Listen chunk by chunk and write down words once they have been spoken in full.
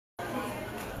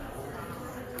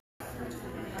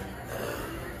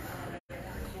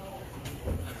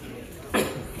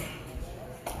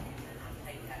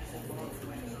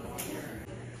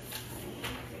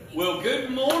Well, good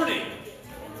morning.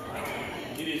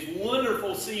 It is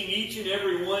wonderful seeing each and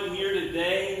every one here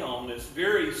today on this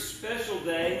very special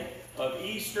day of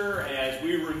Easter as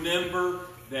we remember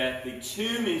that the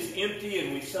tomb is empty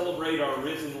and we celebrate our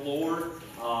risen Lord.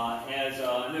 As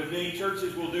I know many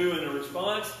churches will do in a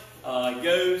response,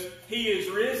 goes, He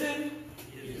is risen.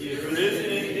 He is risen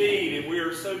indeed. And we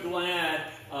are so glad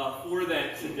for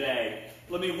that today.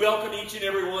 Let me welcome each and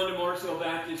every one to Marcel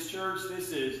Baptist Church.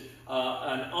 This is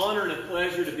an honor and a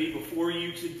pleasure to be before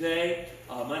you today.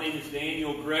 My name is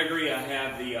Daniel Gregory. I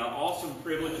have the awesome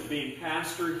privilege of being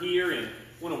pastor here and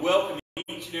want to welcome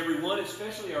each and every one,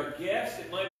 especially our guests. It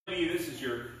might be this is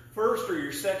your first or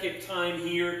your second time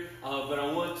here, but I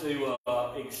want to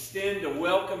extend a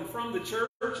welcome from the church,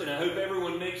 and I hope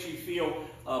everyone makes you feel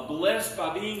blessed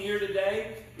by being here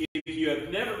today. If you have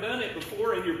never done it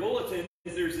before, in your bulletin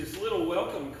there's this little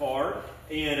welcome card,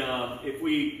 and if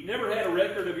we never had a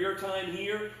record of your time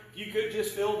here, if you could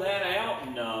just fill that out,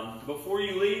 and before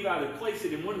you leave, either place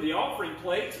it in one of the offering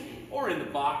plates or in the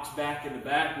box back in the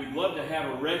back. We'd love to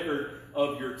have a record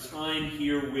of your time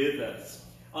here with us.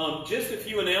 Just a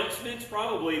few announcements,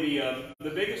 probably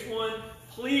the biggest one.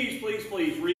 Please read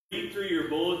through your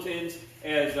bulletins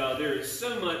as there is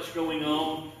so much going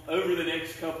on over the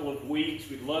next couple of weeks.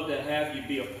 We'd love to have you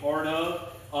be a part of.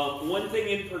 One thing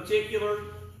in particular,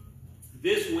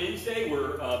 this Wednesday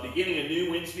we're beginning a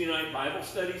new Wednesday night Bible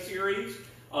study series.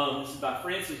 This is by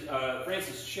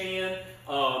Francis Chan.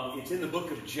 It's in the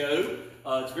book of Job.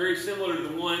 It's very similar to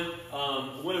the one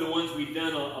of the ones we've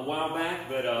done a while back,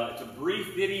 but it's a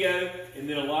brief video and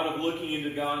then a lot of looking into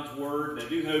God's Word. And I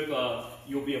do hope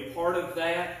you'll be a part of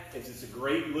that, as it's a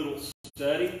great little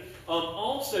study.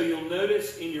 Also, you'll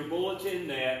notice in your bulletin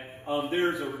that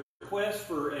there's a request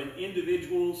for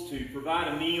individuals to provide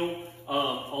a meal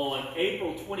on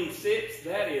April 26th.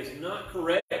 That is not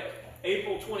correct.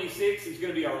 April 26th is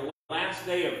going to be our last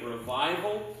day of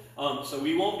revival, so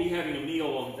we won't be having a meal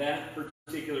on that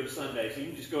particular Sunday. So you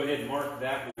can just go ahead and mark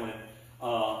that one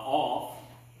off.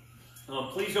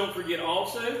 Please don't forget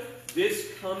also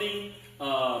this coming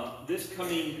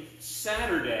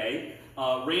Saturday,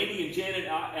 Randy and Janet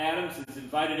Adams has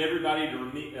invited everybody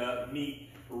to meet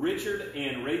Richard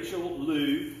and Rachel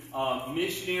Liu,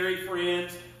 missionary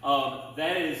friends.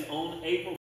 That is on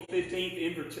April 15th.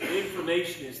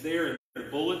 Information is there in your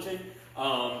bulletin,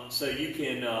 so you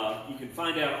can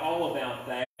find out all about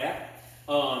that.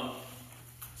 I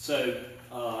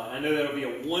know that'll be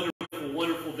a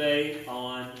wonderful day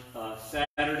on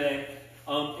Saturday.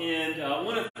 And I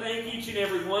want to thank each and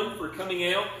every one for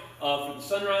coming out for the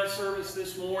sunrise service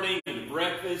this morning and the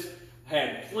breakfast.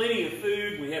 Had plenty of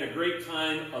food. We had a great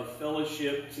time of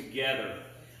fellowship together.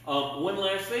 One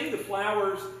last thing, the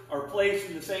flowers are placed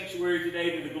in the sanctuary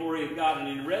today to the glory of God and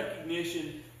in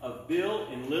recognition of Bill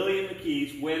and Lillian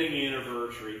McKee's wedding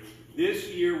anniversary. This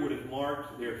year would have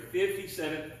marked their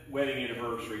 57th wedding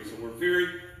anniversary, so we're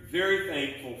very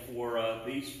thankful for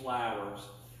these flowers.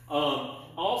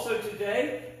 Also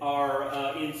today,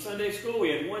 in Sunday school, we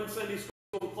had one Sunday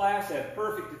school class had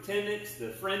perfect attendance,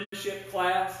 the friendship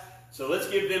class. So let's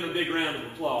give them a big round of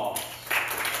applause.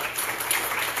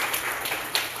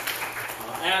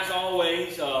 As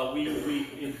always, we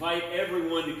invite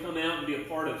everyone to come out and be a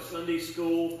part of Sunday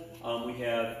school. We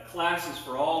have classes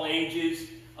for all ages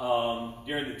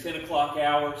during the 10 o'clock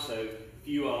hour. So if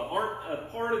you aren't a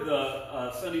part of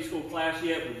the Sunday school class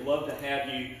yet, we'd love to have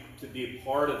you to be a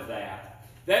part of that.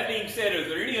 That being said, are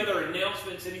there any other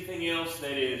announcements, anything else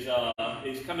that is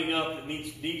coming up that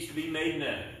needs to be made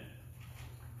known?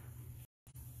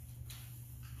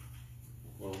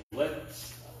 Well,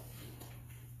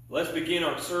 let's begin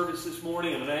our service this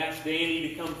morning. I'm going to ask Danny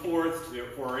to come forth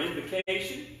for our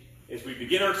invocation as we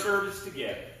begin our service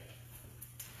together.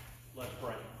 Let's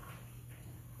pray.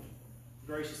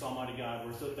 Gracious Almighty God,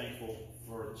 we're so thankful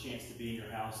for the chance to be in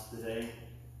your house today.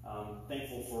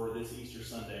 Thankful for this Easter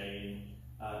Sunday.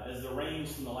 And as the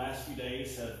rains from the last few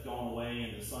days have gone away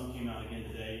and the sun came out again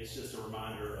today, it's just a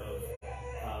reminder of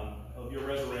your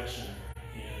resurrection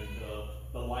and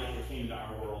the light that came to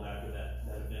our world after that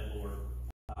event, Lord.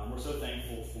 We're so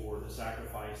thankful for the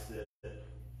sacrifice that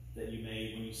you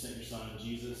made when you sent your Son,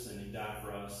 Jesus, and he died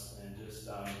for us. And just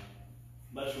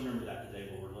let us remember that today,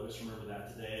 Lord. Let us remember that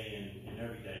today and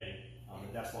every day.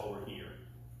 That's why we're here.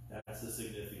 That's the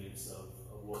significance of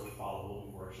what we follow, what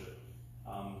we worship.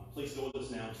 Please go with us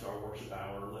now to our worship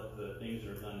hour. Let the things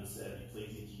that are done and said be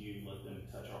pleasing to you. Let them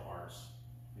touch our hearts.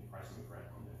 In Christ's name we pray.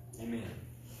 Amen. Amen.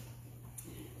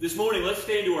 This morning, let's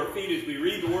stand to our feet as we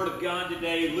read the Word of God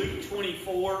today. Luke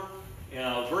 24,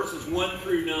 verses 1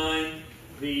 through 9.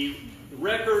 The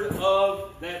record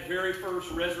of that very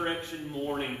first resurrection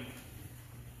morning.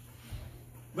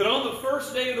 But on the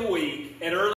first day of the week,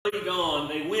 at early dawn,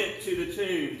 they went to the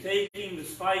tomb, taking the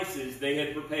spices they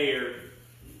had prepared.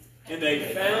 And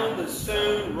they found the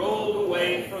stone rolled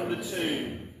away from the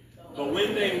tomb. But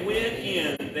when they went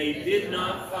in, they did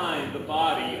not find the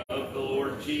body of the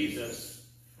Lord Jesus.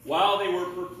 While they were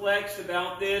perplexed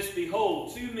about this,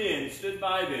 behold, two men stood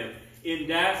by them in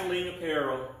dazzling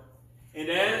apparel. And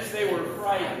as they were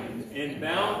frightened and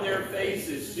bowed their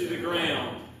faces to the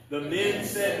ground, the men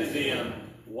said to them,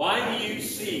 "Why do you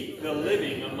seek the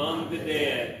living among the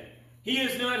dead? He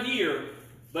is not here,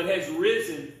 but has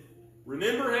risen.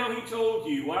 Remember how he told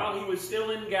you while he was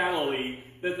still in Galilee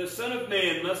that the Son of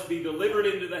Man must be delivered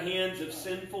into the hands of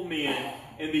sinful men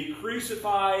and be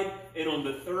crucified and on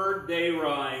the third day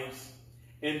rise."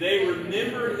 And they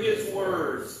remembered his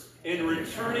words, and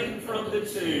returning from the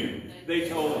tomb, they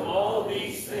told all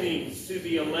these things to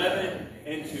the 11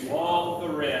 and to all the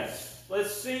rest.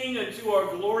 Let's sing unto our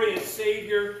glorious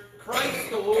Savior. Christ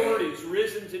the Lord is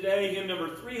risen today. Hymn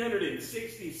number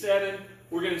 367.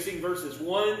 We're going to sing verses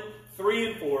 1, 3,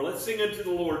 and 4. Let's sing unto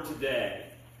the Lord today.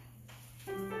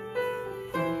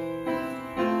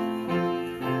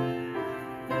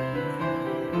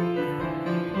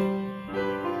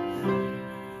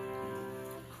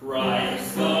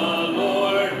 Christ the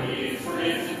Lord is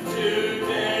risen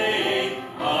today.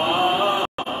 Alleluia.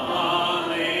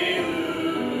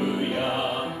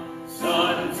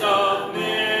 Sons of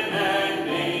men and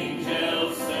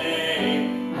angels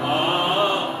sing.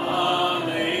 Alleluia.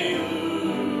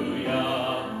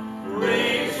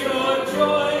 Raise your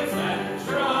joys and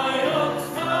triumphs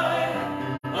high.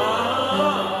 Alleluia.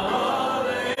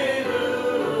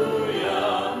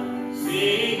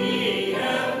 Sing ye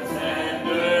heavens and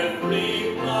earth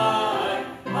reply.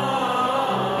 Alleluia.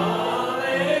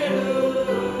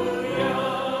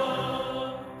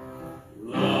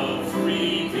 Love's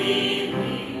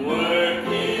redeeming work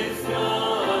is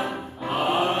done.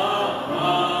 Alleluia.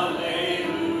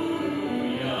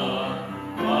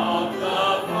 Fought the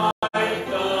fight,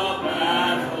 the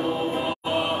battle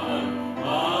won.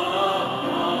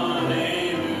 Alleluia.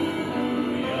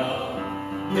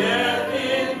 Death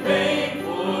in vain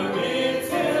forbids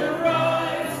his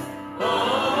rise.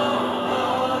 Alleluia.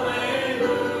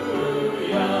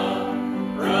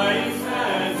 Christ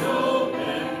has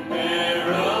opened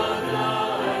paradise.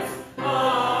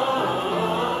 Alleluia.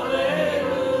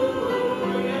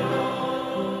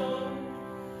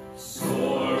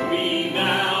 Soar we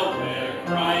now where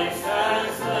Christ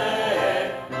has led.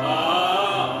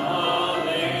 Alleluia.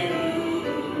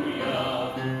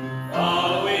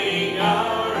 Following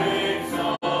our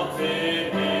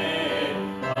exalted head.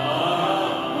 Alleluia.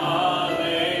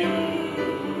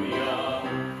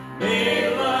 Made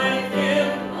like him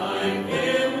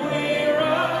we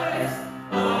rise.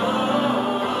 Alleluia.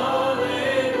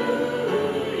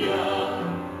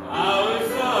 Ours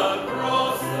the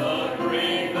cross, the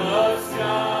grave, the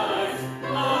skies.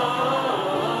 Alleluia.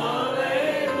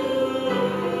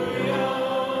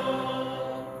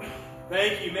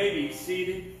 Thank you. You may be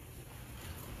seated.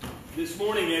 This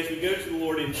morning, as we go to the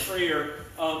Lord in prayer,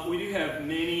 we do have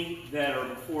many that are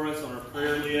before us on our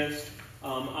prayer list.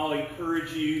 I'll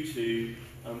encourage you to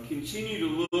continue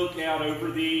to look out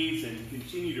over these and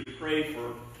continue to pray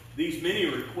for these many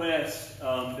requests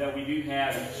that we do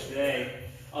have each day.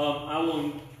 I will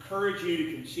encourage you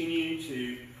to continue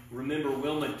to remember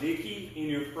Wilma Dickey in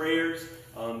your prayers,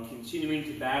 continuing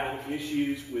to battle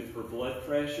issues with her blood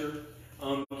pressure.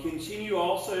 Continue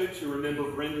also to remember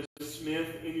Brenda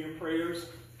Smith in your prayers,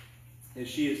 as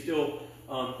she is still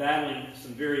battling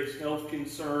some various health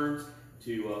concerns.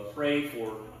 To pray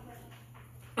for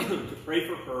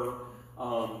her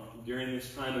during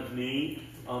this time of need.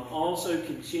 Also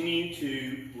continue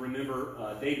to remember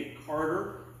David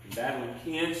Carter battling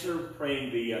cancer,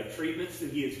 praying the treatments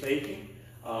that he is taking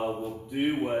will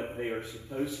do what they are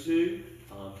supposed to.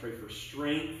 Pray for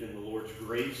strength and the Lord's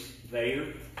grace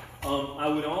there. I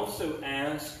would also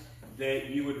ask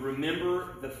that you would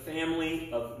remember the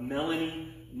family of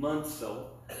Melanie Munsell.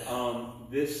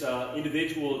 This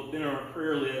individual has been on our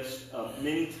prayer list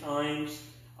many times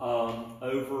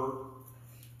over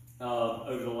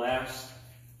the last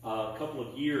couple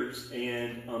of years,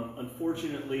 and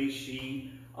unfortunately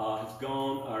she has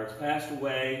passed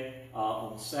away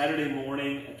on Saturday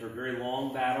morning after a very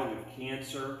long battle with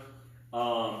cancer.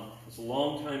 Was a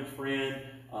longtime friend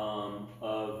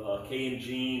of Kay and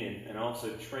Jean and also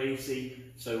Tracy.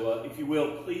 So if you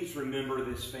will, please remember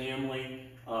this family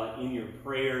in your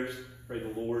prayers. Pray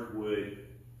the Lord would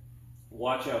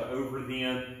watch out over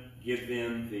them, give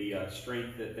them the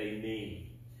strength that they need.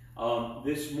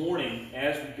 This morning,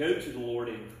 as we go to the Lord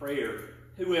in prayer,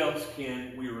 who else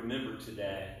can we remember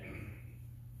today?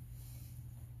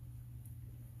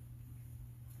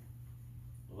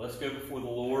 Well, let's go before the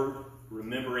Lord,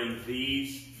 remembering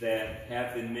these that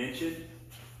have been mentioned,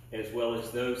 as well as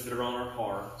those that are on our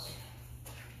hearts.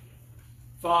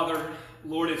 Father,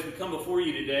 Lord, as we come before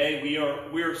you today, we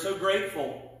are so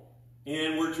grateful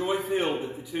and we're joy-filled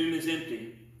that the tomb is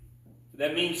empty.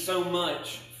 That means so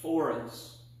much for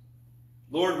us.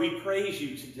 Lord, we praise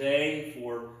you today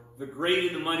for the great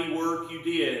and the mighty work you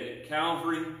did at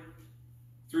Calvary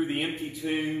through the empty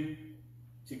tomb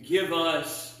to give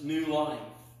us new life.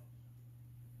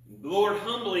 Lord,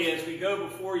 humbly as we go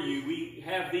before you, we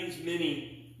have these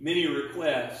many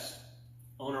requests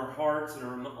on our hearts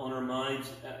and on our minds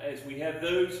as we have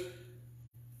those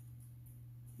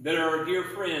that are our dear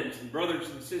friends and brothers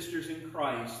and sisters in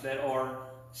Christ that are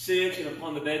sick and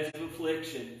upon the beds of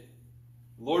affliction.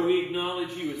 Lord, we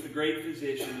acknowledge you as the great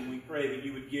physician, and we pray that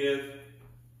you would give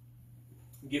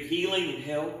healing and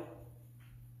help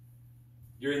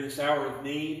during this hour of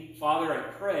need. Father, I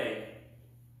pray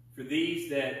for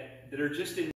these that are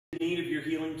just in need of your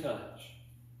healing touch.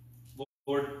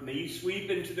 Lord, may you sweep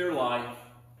into their life,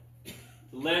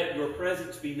 let your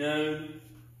presence be known,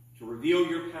 to reveal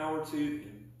your power to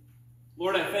them.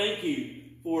 Lord, I thank you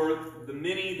for the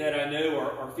many that I know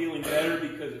are feeling better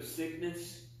because of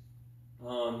sickness.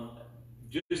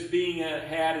 Just being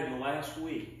had in the last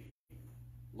week.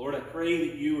 Lord, I pray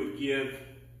that you would give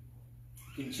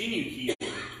continued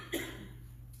healing.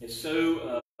 As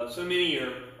so many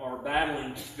are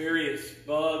battling various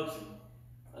bugs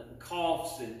and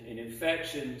coughs and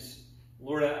infections.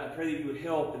 Lord, I pray that you would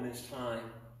help in this time.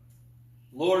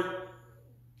 Lord,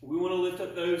 we want to lift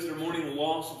up those that are mourning the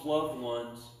loss of loved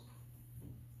ones.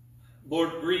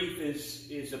 Lord, grief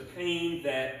is a pain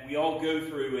that we all go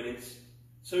through, and it's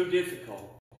so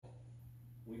difficult.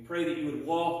 We pray that you would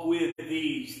walk with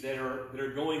these that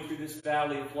are going through this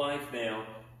valley of life now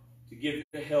to give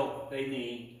the help that they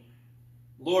need.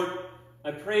 Lord, I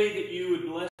pray that you would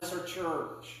bless our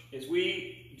church as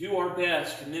we do our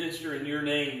best to minister in your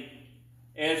name,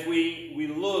 as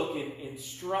we look and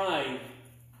strive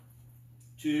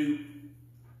to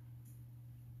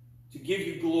give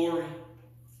you glory,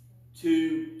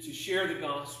 to share the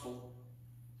gospel,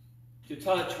 to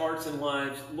touch hearts and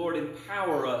lives. Lord,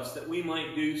 empower us that we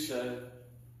might do so,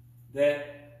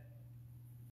 that,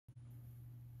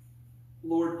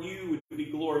 Lord, you would be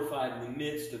glorified in the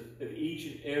midst of each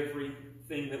and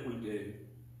everything that we do.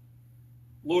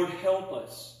 Lord, help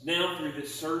us now through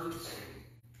this service.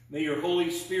 May your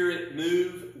Holy Spirit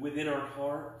move within our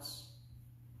hearts,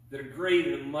 that a great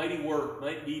and mighty work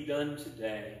might be done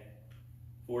today.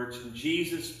 For it's in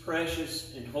Jesus'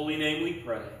 precious and holy name we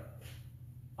pray.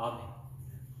 Amen.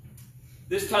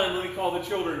 This time, let me call the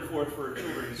children forth for a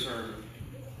children's sermon.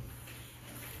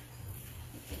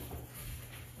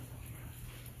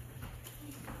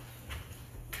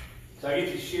 So I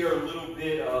get to share a little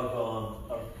bit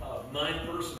of my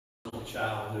personal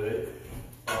childhood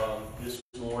this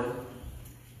morning.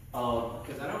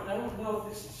 Because I don't know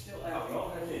if this is still out. Y'all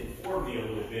have to inform me a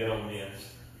little bit on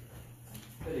this.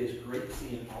 But it's great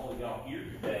seeing all of y'all here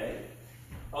today.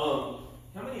 How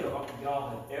many of y'all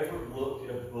have ever looked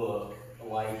at a book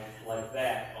like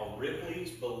that on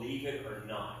Ripley's Believe It or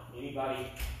Not?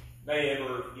 Anybody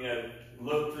ever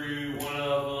look through one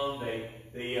of them?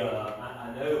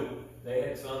 I know they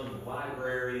had some in the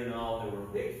library and all. They were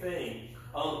a big thing.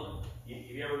 Have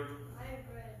you ever? I've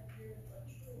read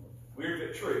Weird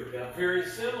But True. Now, very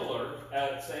similar.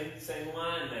 Same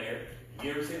line there.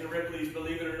 You ever seen the Ripley's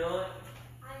Believe It or Not?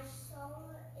 I saw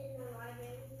it in the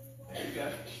library. There you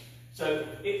go. So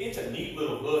it's a neat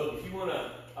little book. If you want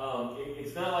to,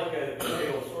 it's not like a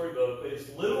big old storybook, but it's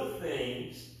little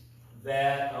things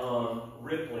that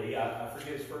Ripley, I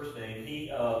forget his first name.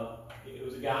 It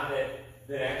was a guy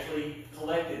that actually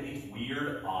collected these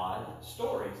weird, odd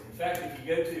stories. In fact, if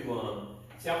you go to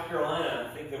South Carolina,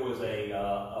 I think there was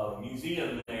a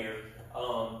museum there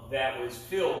that was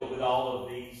filled with all of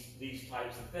these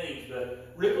types of things.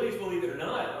 But Ripley's Believe It or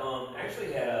Not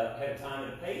actually had a time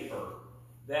in a paper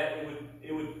that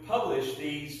it would publish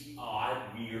these odd,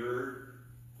 weird,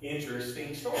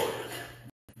 interesting stories.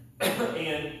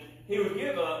 And he would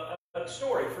give a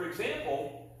story. For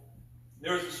example,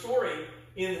 there was a story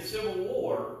in the Civil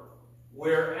War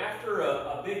where after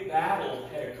a big battle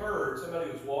had occurred, somebody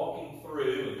was walking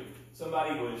through and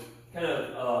somebody was kind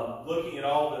of looking at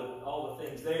all the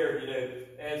things there.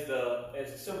 As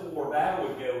the Civil War battle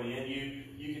would go in,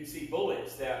 you could see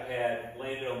bullets that had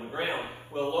landed on the ground.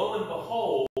 Well, lo and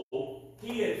behold,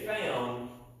 he had found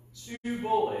 2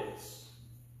 bullets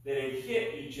that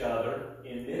each other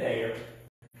in midair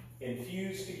and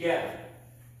fuse together.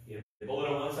 The bullet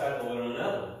on one side, the bullet on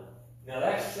another. Now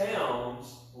that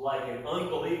sounds like an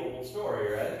unbelievable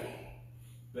story, right?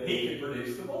 But he could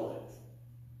produce the bullets.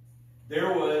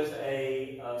 There was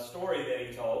a story that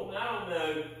he told, and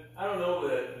I don't know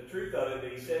the truth of it,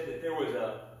 but he said that there was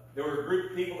a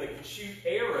group of people that could shoot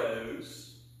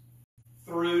arrows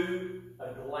through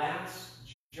a glass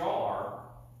jar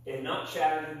and not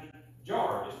shatter the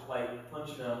jar, just like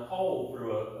punching a hole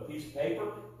through a piece of paper,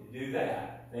 and do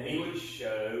that. Then he would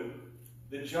show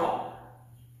the jar.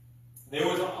 There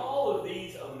was all of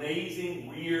these amazing,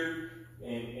 weird,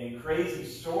 and crazy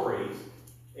stories.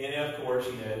 And of course,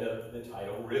 you know, the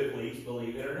title, Ripley's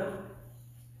Believe It or Not.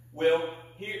 Well,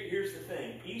 here's the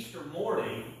thing. Easter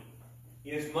morning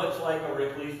is much like a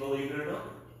Ripley's Believe It or Not.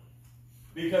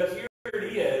 Because here it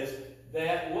is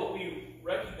that what we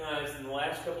recognized in the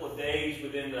last couple of days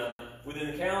within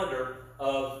the calendar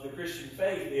of the Christian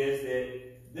faith is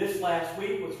that this last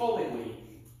week was Holy Week.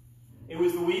 It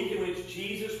was the week in which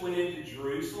Jesus went into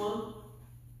Jerusalem.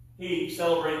 He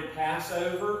celebrated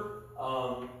Passover,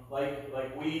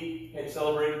 like we had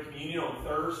celebrated communion on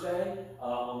Thursday,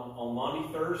 on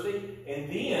Maundy Thursday. And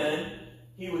then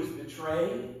he was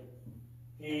betrayed.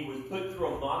 He was put through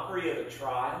a mockery of a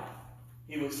tribe.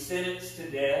 He was sentenced to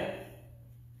death.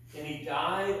 And he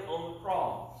died on the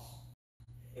cross.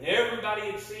 And everybody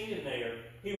had seen him there.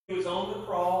 He was on the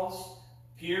cross,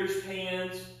 pierced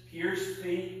hands, pierced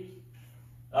feet.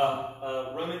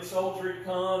 A Roman soldier had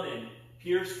come and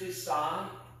pierced his side,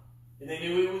 and they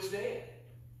knew he was dead.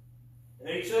 And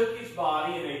they took his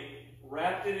body and they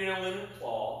wrapped it in a linen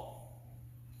cloth.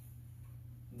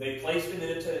 They placed him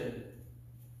in a tomb.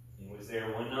 He was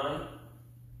there one night,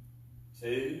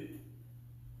 two,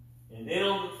 and then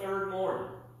on the third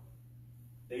morning,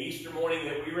 the Easter morning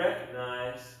that we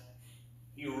recognize,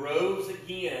 he rose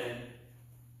again,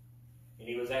 and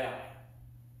he was out.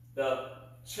 The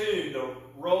tomb,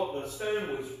 the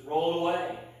stone was rolled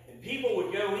away. And people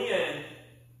would go in,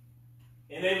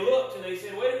 and they looked, and they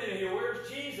said, wait a minute here, where's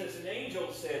Jesus? And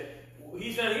angels said, well,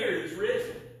 he's not here, he's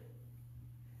risen.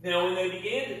 Now, when they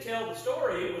began to tell the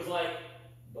story, it was like,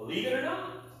 believe it or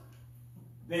not.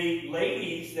 The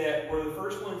ladies that were the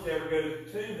first ones to ever go to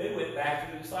the tomb, they went back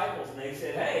to the disciples, and they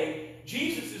said, hey,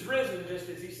 Jesus is risen just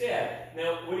as he said.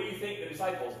 Now, what do you think the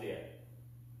disciples did?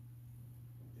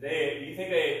 Do you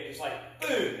think they just like,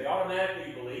 boom, they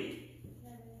automatically believed?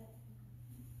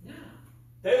 No.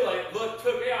 They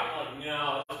took it out and like,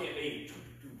 no, this can't be.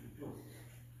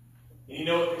 And you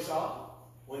know what they saw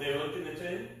when they looked in the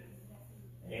tomb?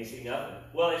 They ain't seen nothing.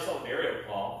 Well, they saw a burial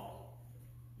cloth.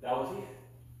 That was it.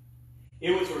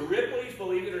 It was a Ripley's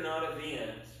Believe It or Not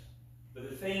event. But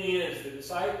the thing is, the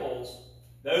disciples,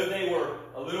 though they were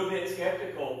a little bit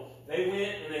skeptical, they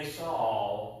went and they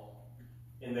saw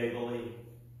and they believed.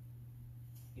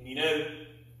 And you know,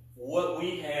 what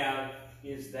we have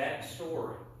is that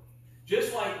story.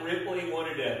 Just like Ripley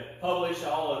wanted to publish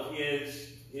all of his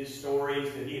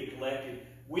stories that he had collected,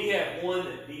 we have one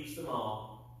that beats them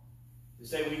all. To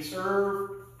say we serve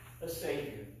a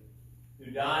Savior who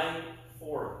died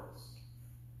for us,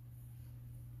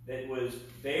 that was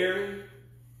buried,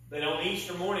 but on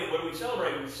Easter morning, what do we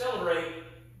celebrate? We celebrate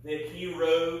that he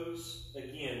rose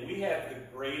again. We have the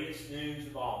greatest news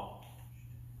of all.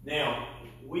 Now,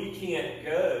 we can't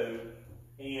go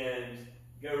and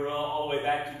go all the way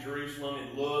back to Jerusalem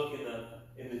and look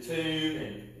in the tomb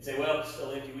and say, well, it's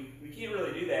still empty. We can't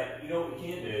really do that. But you know what we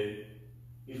can do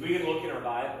is we can look in our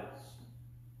Bibles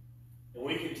and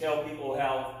we can tell people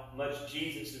how much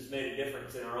Jesus has made a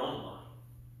difference in our own life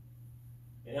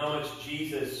and how much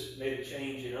Jesus made a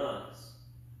change in us.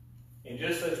 And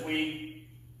just as we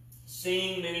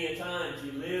sing many a times,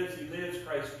 he lives,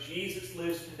 Christ Jesus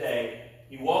lives today.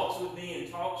 He walks with me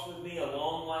and talks with me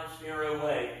along life's narrow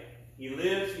way. He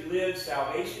lives,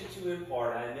 salvation to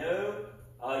impart. I know,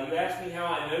 you ask me how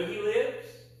I know he lives?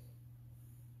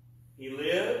 He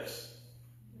lives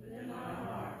within my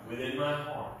heart. Within my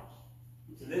heart.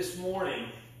 So this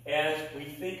morning, as we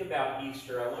think about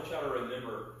Easter, I want y'all to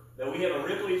remember that we have a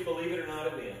Ripley's Believe It or Not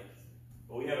event,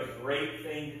 but we have a great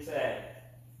thing to say.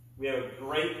 We have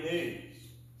great news.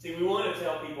 See, we want to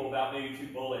tell people about maybe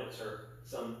 2 bullets or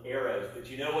some arrows, but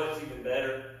you know what's even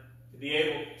better? To be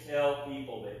able to tell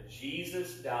people that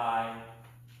Jesus died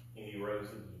and he rose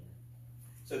again.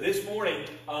 So this morning,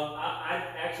 I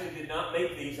actually did not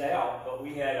make these out, but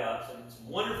we had some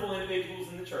wonderful individuals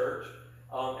in the church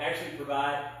actually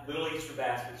provide little Easter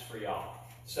baskets for y'all.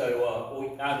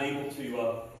 So I'm able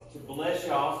to bless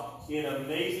y'all in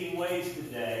amazing ways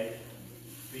today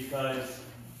because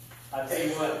I tell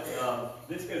you what,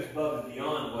 this goes above and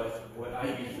beyond what I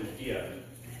usually give.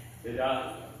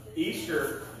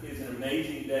 Easter is an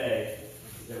amazing day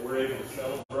that we're able to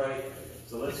celebrate.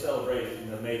 So let's celebrate it in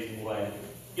an amazing way.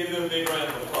 Give them a big round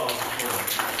of applause this morning.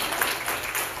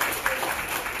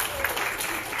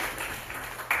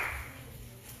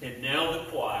 And now the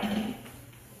choir.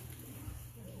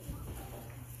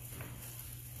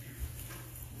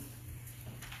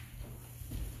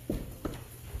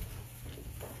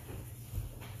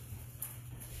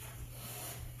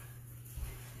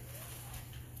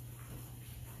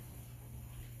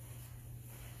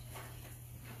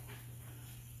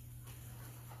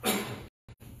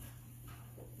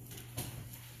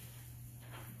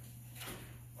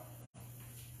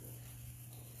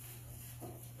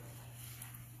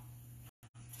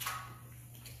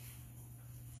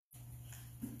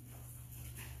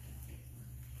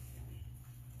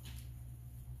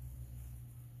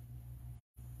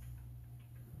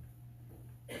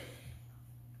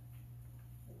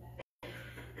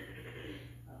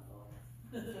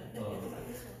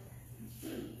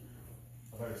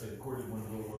 I better say the corded one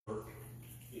will work.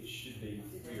 It should be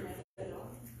 3 or 4.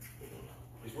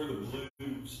 It's where the blue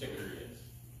sticker is.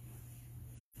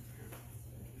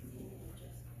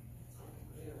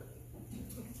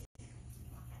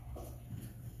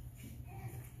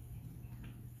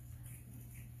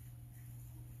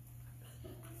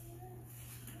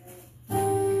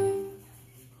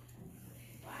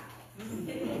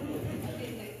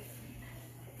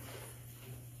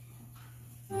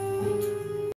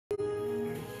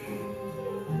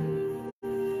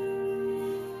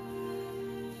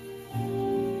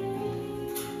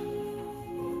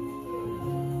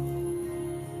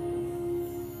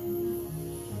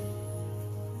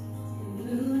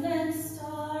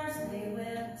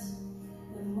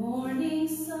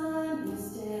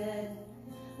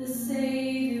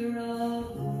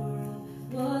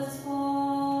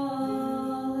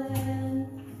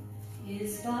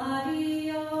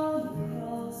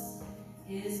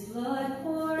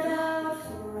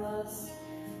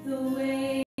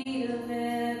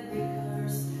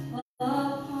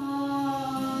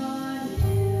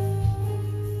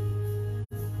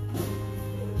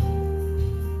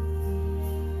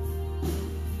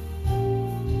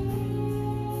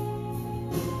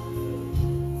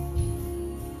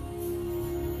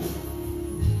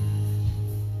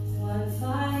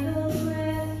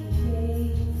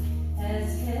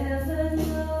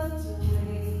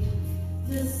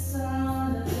 The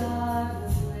Son of God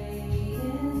was laid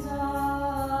in dark.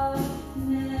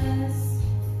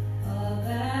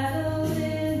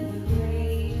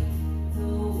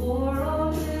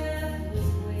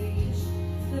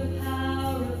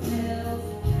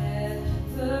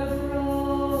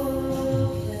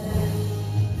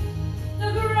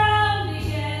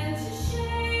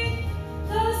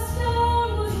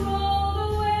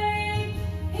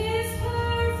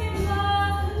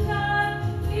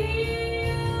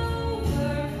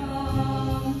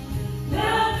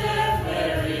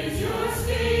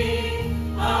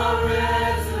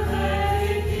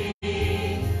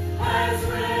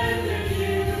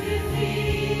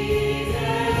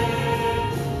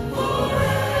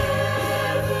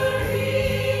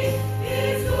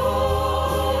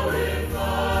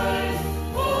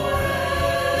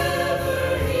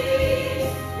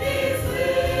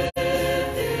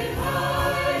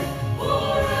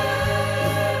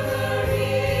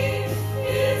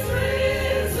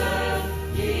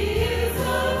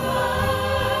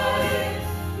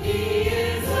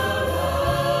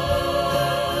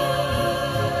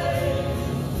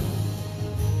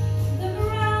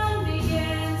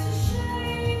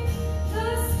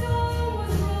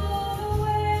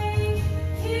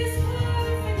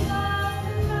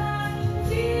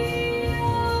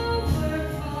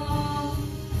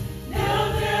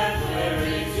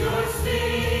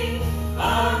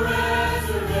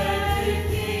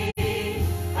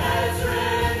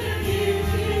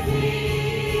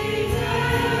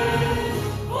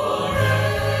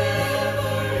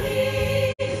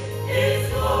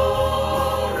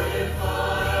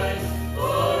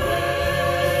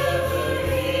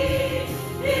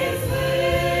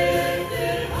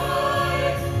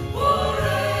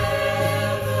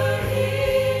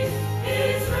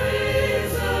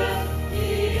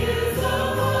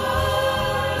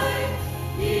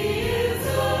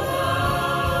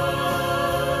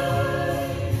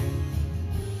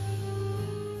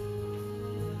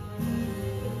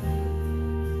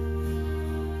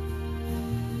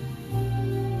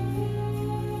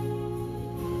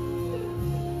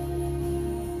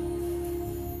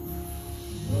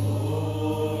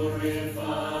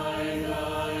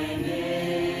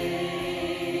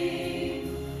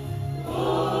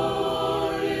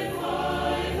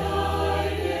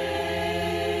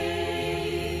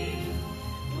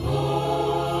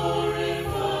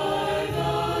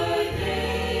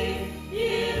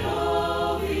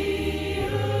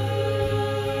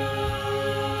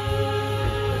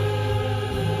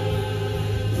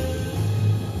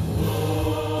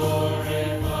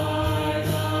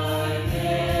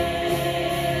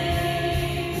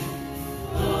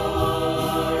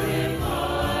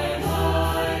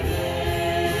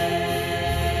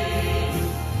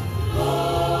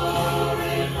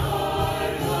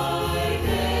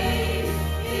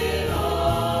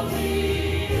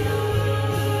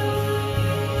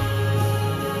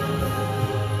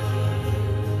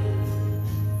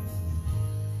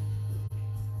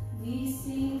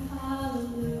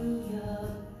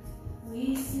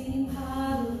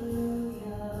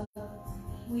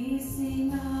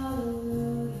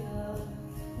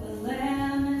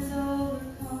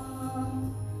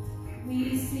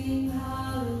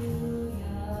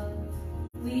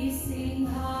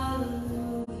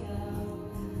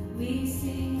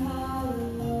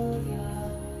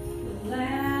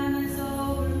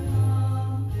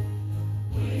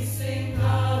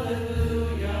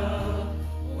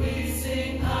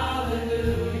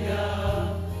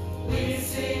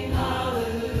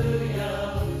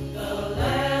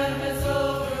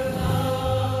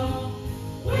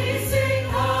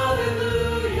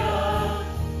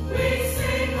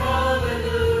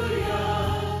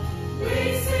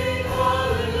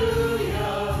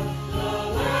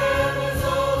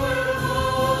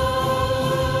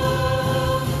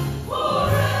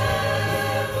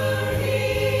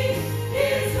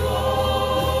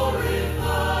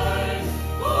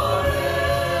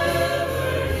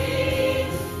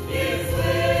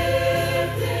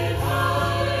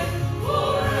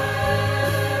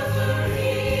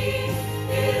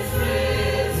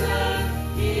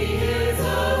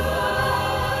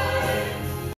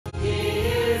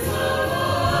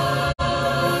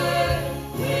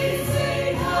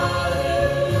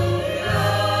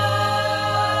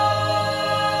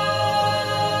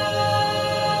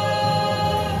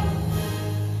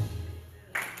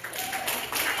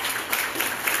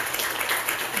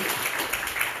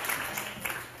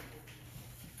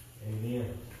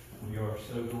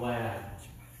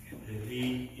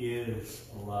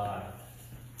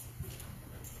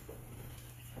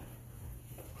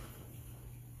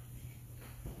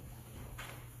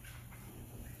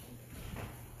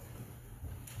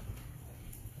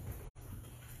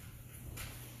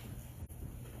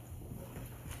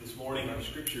 This morning, our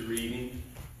scripture reading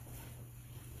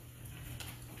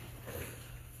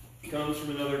comes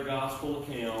from another gospel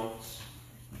account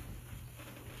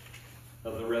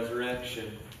of the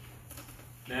resurrection.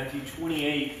 Matthew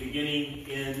 28, beginning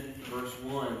in verse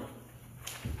 1.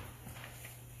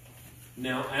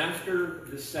 Now after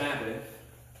the Sabbath,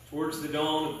 towards the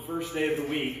dawn of the first day of the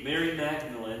week, Mary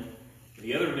Magdalene and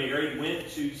the other Mary went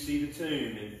to see the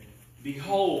tomb. And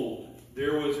behold,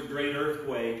 there was a great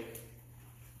earthquake,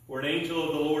 for an angel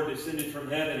of the Lord descended from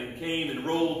heaven and came and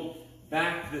rolled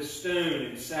back the stone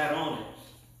and sat on it.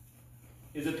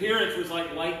 His appearance was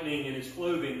like lightning, and his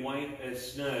clothing white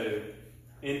as snow.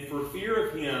 And for fear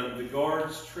of him, the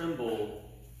guards trembled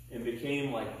and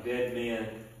became like dead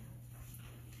men.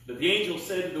 But the angel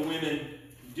said to the women,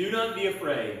 "Do not be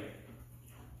afraid,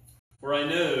 for I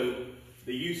know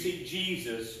that you seek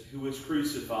Jesus who was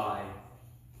crucified.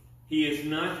 He is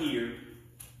not here,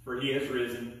 for he has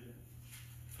risen.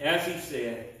 As he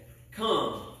said,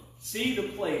 come, see the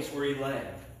place where he lay.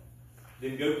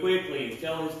 Then go quickly and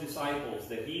tell his disciples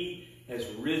that he has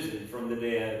risen from the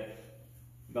dead.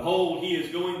 Behold, he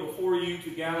is going before you to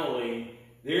Galilee.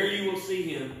 There you will see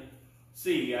him.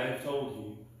 See, I have told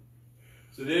you."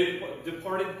 So they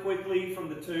departed quickly from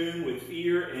the tomb with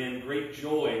fear and great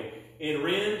joy, and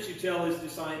ran to tell his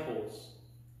disciples.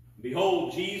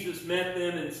 Behold, Jesus met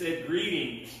them and said,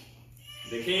 "Greetings."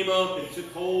 They came up and took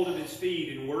hold of his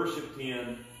feet and worshipped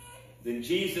him. Then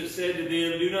Jesus said to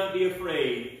them, "Do not be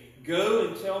afraid. Go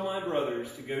and tell my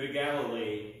brothers to go to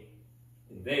Galilee,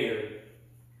 and there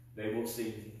they will see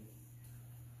me."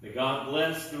 May God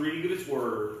bless the reading of his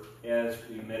word as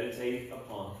we meditate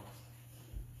upon it.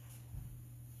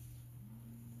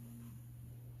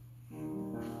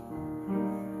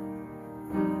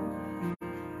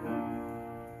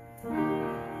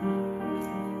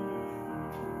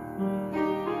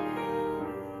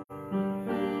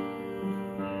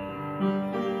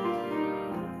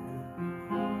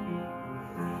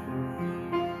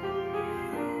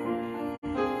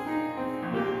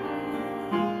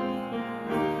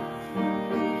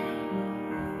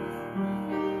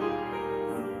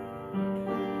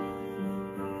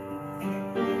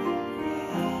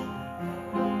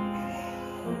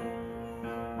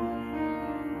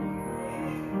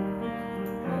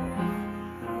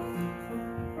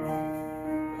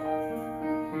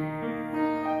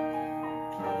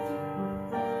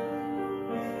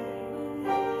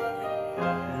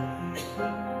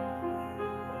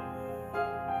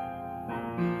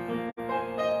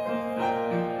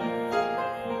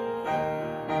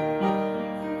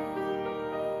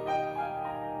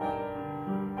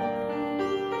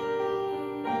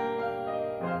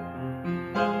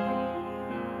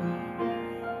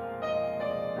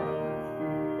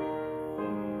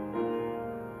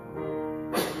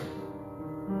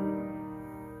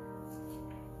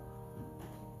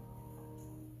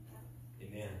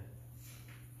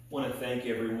 I want to thank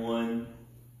everyone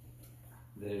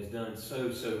that has done so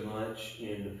much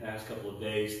in the past couple of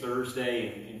days.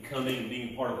 Thursday and coming and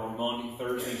being part of our Maundy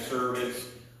Thursday service.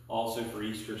 Also for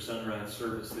Easter sunrise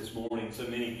service this morning. So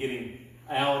many getting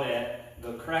out at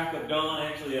the crack of dawn,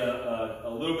 actually a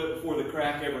little bit before the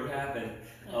crack ever happened,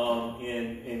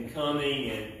 in coming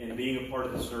and being a part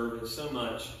of the service. So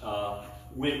much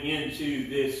went into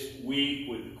this week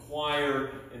with the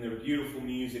choir and their beautiful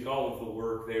music, all of the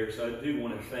work there. So I do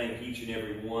want to thank each and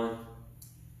every one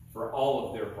for all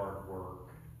of their hard work.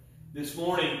 This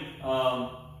morning,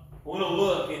 I want to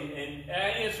look and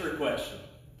answer a question.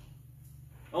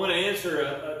 I want to answer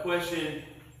a question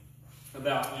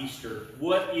about Easter.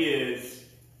 What is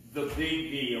the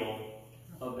big deal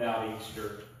about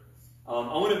Easter? I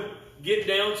want to get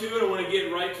down to it. I want to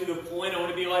get right to the point. I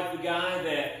want to be like the guy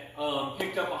that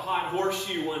picked up a hot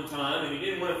horseshoe one time, and he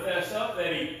didn't want to fess up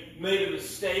that he made a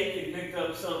mistake and picked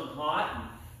up something hot. And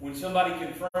when somebody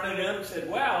confronted him and said,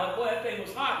 "Wow, boy, that thing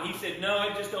was hot," he said, "No,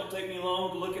 it just don't take me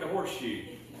long to look at a horseshoe."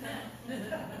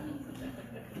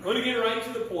 I'm going to get right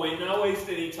to the point, not waste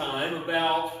any time,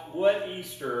 about what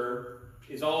Easter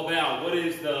is all about. What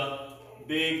is the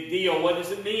big deal? What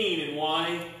does it mean, and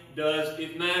why does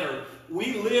it matter?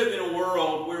 We live in a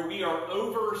world where we are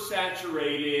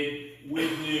oversaturated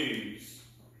with news.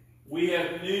 We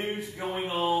have news going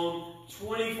on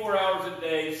 24 hours a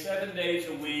day, 7 days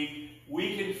a week.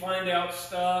 We can find out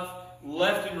stuff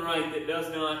left and right that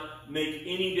does not make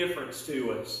any difference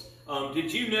to us.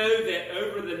 Did you know that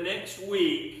over the next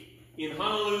week in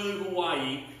Honolulu,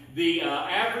 Hawaii, the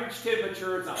average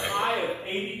temperature is a high of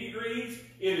 80 degrees.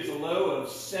 It is a low of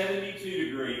 72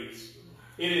 degrees.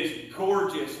 It is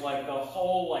gorgeous like the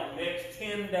whole next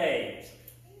 10 days.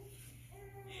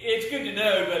 It's good to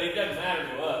know, but it doesn't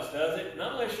matter to us, does it?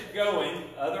 Not unless you're going.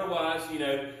 Otherwise,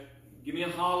 give me a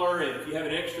holler. If you have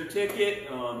an extra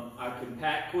ticket, I can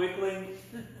pack quickly.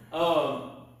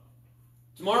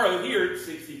 Tomorrow here it's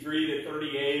 63 to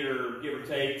 38 or give or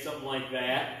take, something like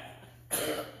that.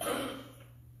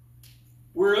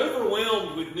 We're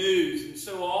overwhelmed with news, and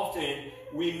so often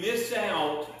we miss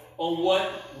out on what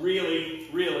really,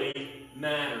 really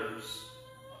matters.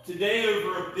 Today,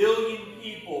 over 1 billion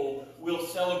people will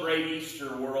celebrate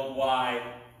Easter worldwide.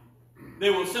 They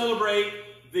will celebrate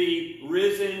the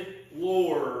risen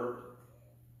Lord.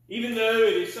 Even though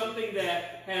it is something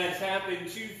that has happened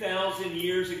 2,000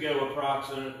 years ago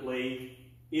approximately,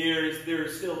 there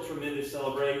is still tremendous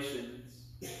celebrations.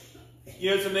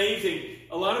 It's amazing.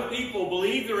 A lot of people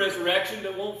believe the resurrection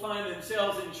but won't find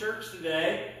themselves in church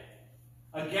today.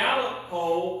 A Gallup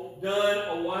poll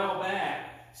done a while back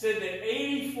said that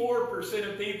 84%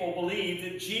 of people believe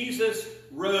that Jesus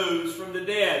rose from the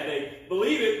dead. They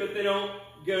believe it, but they don't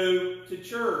go to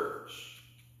church.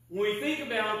 When we think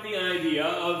about the idea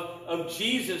of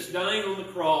Jesus dying on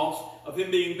the cross, of Him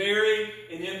being buried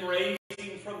and Him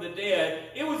raising from the dead,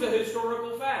 it was a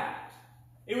historical fact.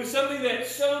 It was something that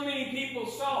so many people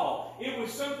saw. It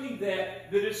was something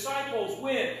that the disciples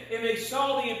went and they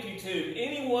saw the empty tomb.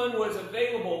 Anyone was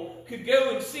available could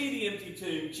go and see the empty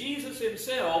tomb. Jesus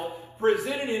Himself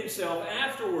presented Himself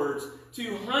afterwards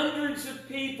to hundreds of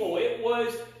people. It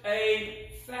was a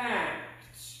fact.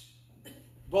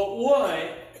 But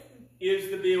what is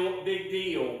the big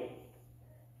deal?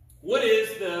 What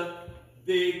is the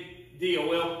big deal?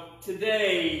 Well,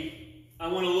 today I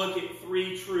want to look at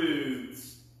 3 truths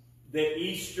that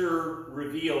Easter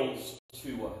reveals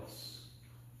to us.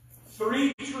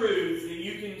 3 truths that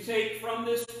you can take from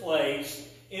this place,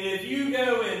 and if you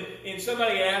go and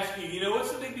somebody asks you,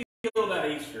 what's the big deal about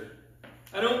Easter?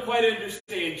 I don't quite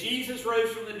understand. Jesus rose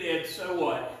from the dead, so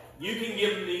what? You can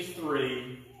give them these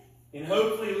 3 and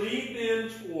hopefully lead them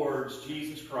towards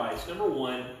Jesus Christ. Number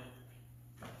 1,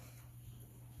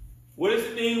 what does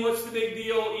it mean? What's the big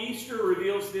deal? Easter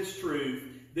reveals this truth,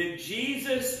 that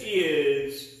Jesus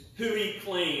is who He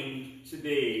claimed to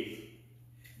be.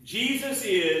 Jesus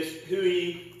is who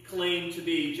He claimed to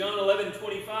be. John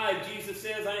 11:25, Jesus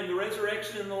says, "I am the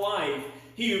resurrection and the life.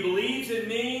 He who believes in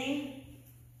me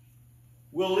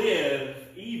will live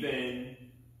even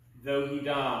though he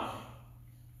die."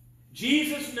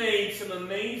 Jesus made some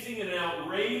amazing and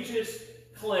outrageous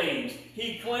claims.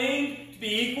 He claimed to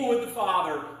be equal with the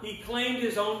Father. He claimed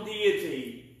His own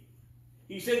deity.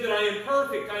 He said that I am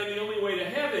perfect. I am the only way to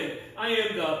heaven. I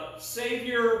am the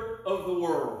Savior of the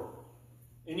world.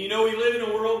 And we live in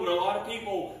a world where a lot of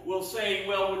people will say,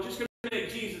 well, we're just going to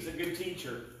make Jesus a good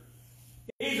teacher.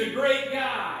 He's a great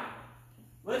guy.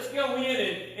 Let's go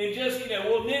in and just,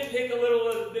 we'll nitpick a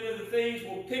little bit of the things.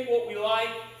 We'll pick what we like.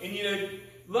 And,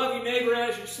 love your neighbor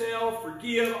as yourself.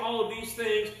 Forgive, all of these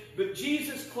things. But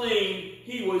Jesus claimed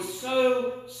He was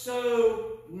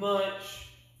so much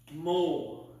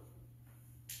more.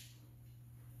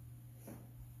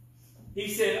 He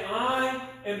said, I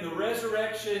am the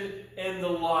resurrection and the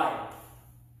life.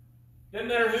 Doesn't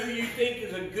matter who you think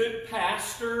is a good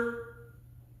pastor.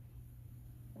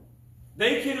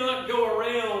 They cannot go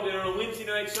around and on a Wednesday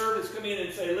night service come in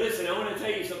and say, listen, I want to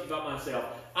tell you something about myself.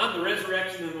 I'm the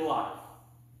resurrection and the life.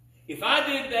 If I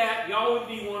did that, y'all would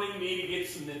be wanting me to get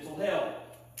some mental help.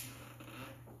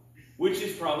 Which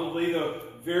is probably the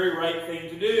very right thing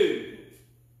to do.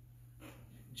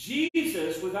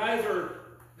 Jesus was either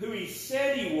who he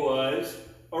said he was,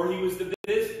 or he was the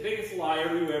biggest liar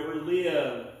who ever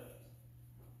lived.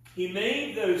 He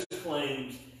made those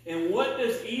claims. And what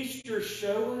does Easter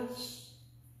show us?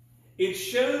 It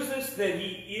shows us that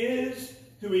he is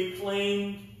who he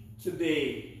claimed to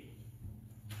be.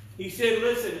 He said,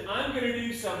 listen, I'm going to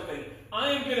do something.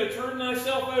 I am going to turn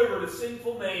myself over to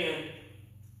sinful man.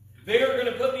 They're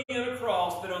going to put me on a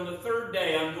cross, but on the third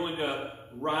day I'm going to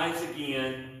rise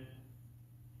again.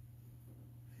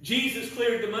 Jesus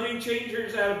cleared the money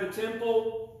changers out of the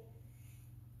temple.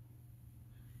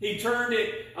 He turned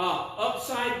it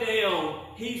upside down.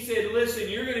 He said, listen,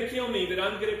 you're going to kill me, but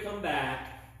I'm going to come back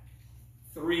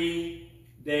 3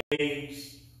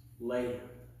 days later.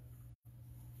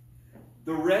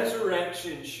 The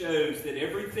resurrection shows that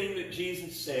everything that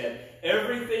Jesus said,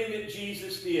 everything that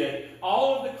Jesus did,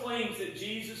 all of the claims that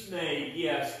Jesus made,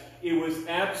 yes, it was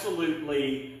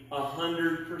absolutely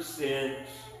 100%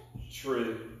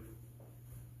 true.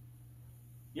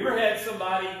 You ever had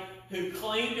somebody who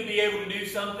claimed to be able to do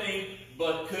something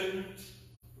but couldn't?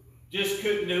 Just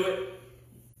couldn't do it?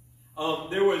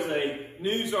 There was a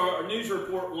news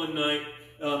report one night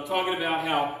talking about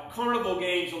how carnival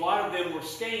games, a lot of them were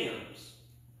scams.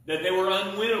 That they were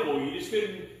unwinnable. You just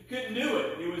couldn't do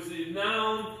it. It was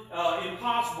known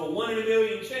impossible, 1 in a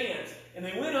million chance. And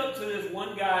they went up to this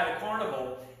one guy at a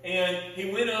carnival, and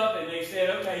he went up and they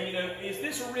said, okay, is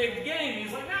this a rigged game?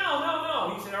 He's like,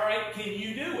 no. He said, all right, can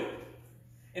you do it?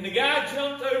 And the guy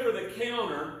jumped over the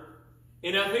counter,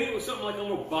 and I think it was something like a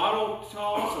little bottle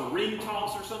toss or ring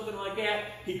toss or something like that.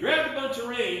 He grabbed a bunch of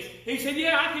rings. He said,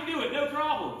 yeah, I can do it, no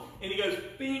problem. And he goes,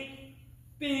 bink,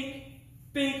 bink,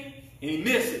 bink. And he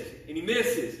misses, and he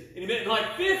misses, and he misses. In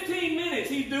like 15 minutes,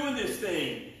 he's doing this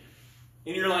thing.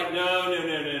 And you're like, no.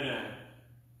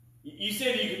 You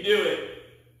said you could do it.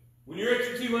 When you're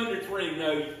at your 200th ring,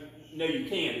 no, you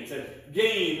can't. It's a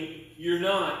game you're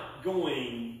not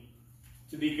going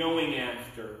to be going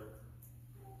after.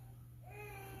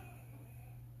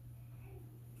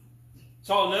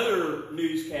 Saw another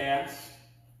newscast.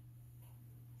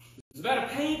 It's about a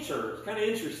painter. It's kind of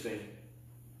interesting.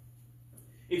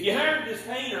 If you hired this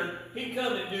painter, he'd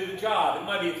come and do the job. It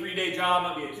might be a 3-day job,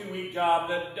 might be a 2-week job,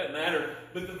 doesn't matter.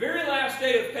 But the very last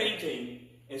day of painting,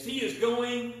 as he is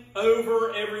going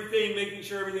over everything, making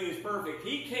sure everything is perfect,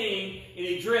 he came and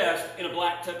he dressed in a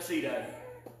black tuxedo.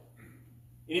 And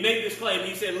he made this claim.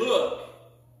 He said, look,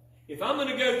 if I'm going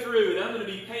to go through and I'm going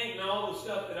to be painting all the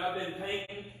stuff that I've been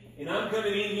painting, and I'm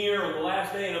coming in here on the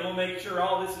last day and I'm going to make sure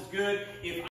all this is good,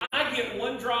 if I get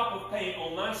 1 drop of paint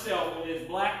on myself in this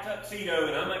black tuxedo,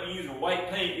 and I'm not going to use white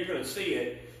paint, you're going to see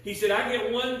it. He said, I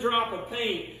get 1 drop of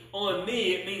paint on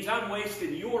me, it means I'm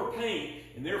wasting your paint,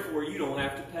 and therefore you don't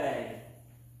have to pay.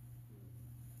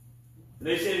 And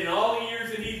they said in all the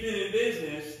years that he's been in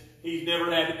business, he's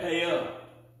never had to pay up.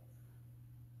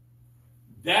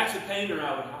 That's a painter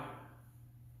I would hire.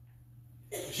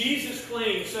 Jesus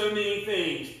claimed so many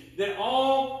things that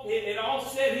it all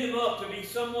set him up to be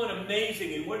someone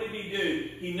amazing. And what did he do?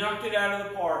 He knocked it out of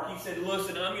the park. He said,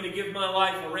 listen, I'm going to give my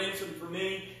life a ransom for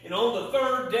me. And on the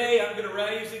third day, I'm going to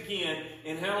rise again.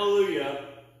 And hallelujah,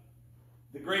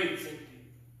 the grave is empty.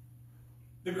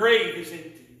 The grave is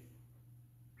empty.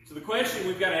 So the question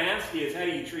we've got to ask is, how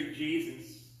do you treat Jesus?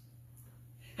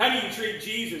 How do you treat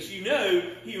Jesus? You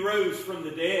know he rose from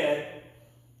the dead.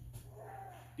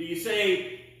 Do you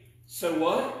say, so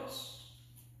what?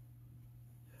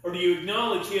 Or do you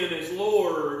acknowledge him as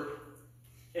Lord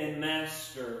and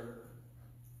Master?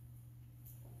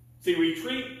 See, we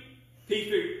treat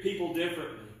people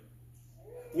differently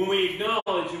when we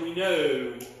acknowledge and we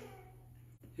know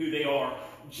who they are.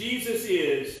 Jesus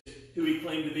is who he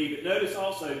claimed to be. But notice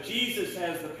also, Jesus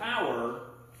has the power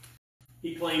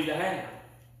he claimed to have.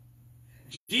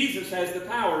 Jesus has the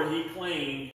power he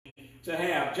claimed to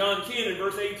have. John 10 and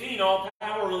verse 18, all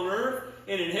power on earth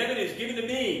and in heaven is given to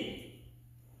me.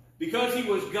 Because he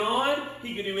was God,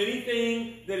 he could do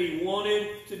anything that he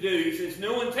wanted to do. He says,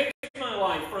 no one takes my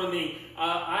life from me.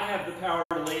 I have the power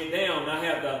to lay it down. I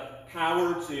have the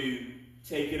power to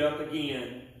take it up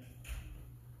again.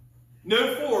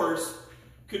 No force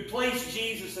could place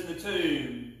Jesus in the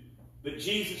tomb, but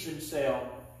Jesus himself.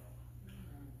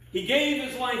 He gave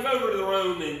his life over to the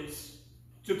Romans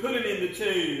to put him in the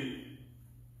tomb.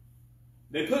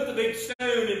 They put the big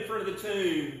stone in front of the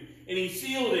tomb, and he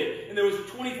sealed it, and there was a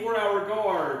 24-hour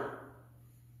guard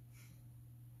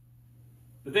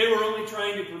But they were only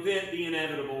trying to prevent the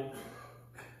inevitable.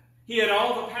 He had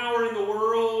all the power in the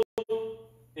world,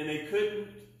 and they couldn't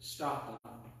stop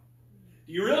him.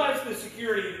 Do you realize the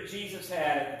security that Jesus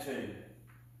had at the tomb?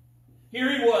 Here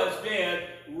he was, dead,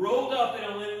 rolled up in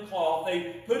a linen cloth.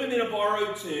 They put him in a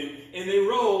borrowed tomb, and they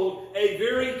rolled a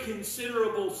very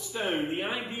considerable stone. The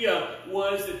idea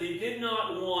was that they did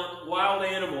not want wild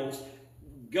animals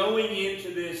going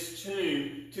into this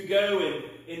tomb to go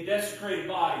and desecrate a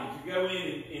body, to go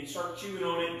in and start chewing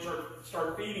on it and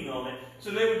start feeding on it.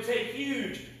 So they would take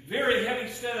huge, very heavy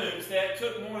stones that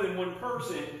took more than one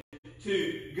person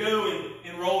to go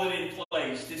and roll it in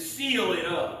place, to seal it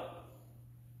up.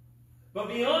 But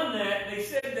beyond that, they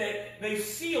said that they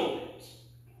sealed it,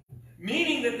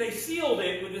 meaning that they sealed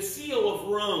it with the seal of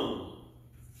Rome.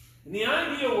 And the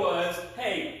idea was,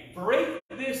 hey, break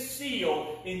this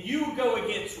seal and you would go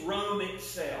against Rome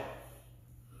itself.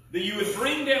 That you would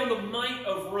bring down the might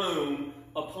of Rome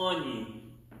upon you.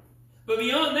 But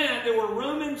beyond that, there were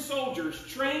Roman soldiers,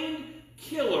 trained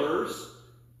killers,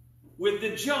 with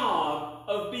the job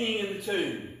of being in the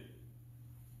tomb.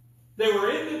 They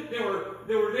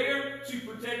were there to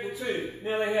protect the tomb.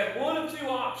 Now they had one of two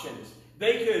options.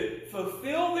 They could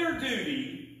fulfill their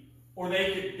duty, or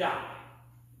they could die.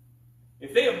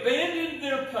 If they abandoned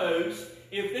their post,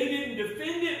 if they didn't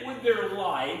defend it with their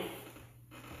life,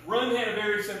 Rome had a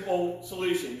very simple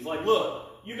solution. It's like,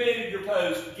 look, you abandoned your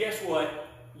post, guess what?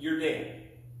 You're dead.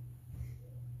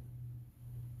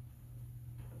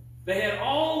 They had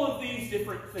all of these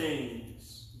different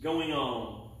things going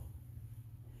on.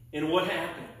 And what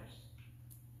happened?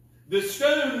 The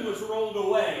stone was rolled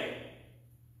away.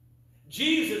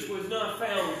 Jesus was not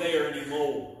found there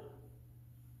anymore.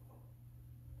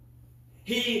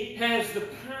 He has the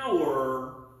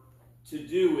power to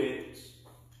do it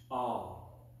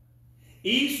all.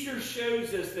 Easter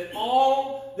shows us that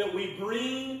all that we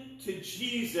bring to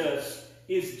Jesus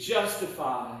is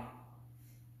justified.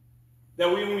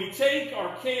 That when we take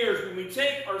our cares, when we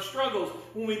take our struggles,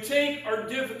 when we take our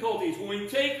difficulties, when we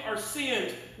take our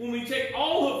sins, when we take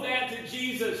all of that to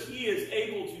Jesus, He is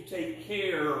able to take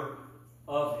care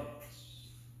of it.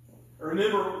 I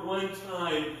remember one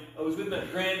time I was with my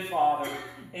grandfather,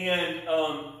 and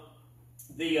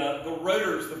the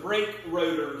rotors, the brake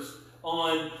rotors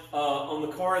on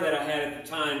the car that I had at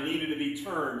the time needed to be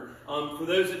turned. For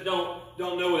those that don't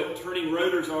know what turning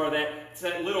rotors are, it's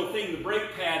that little thing, the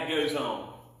brake pad goes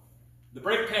on. The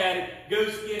brake pad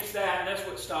goes against that, and that's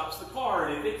what stops the car.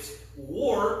 And if it's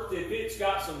warped, if it's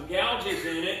got some gouges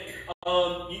in it,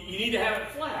 you need to have it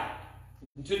flat.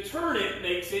 And to turn it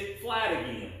makes it flat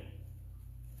again.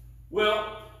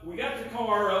 Well, we got the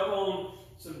car up on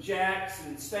some jacks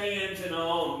and stands and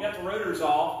all, and we got the rotors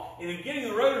off. And in getting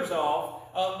the rotors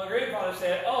off, my grandfather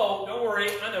said, "Oh, don't worry,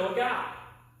 I know a guy."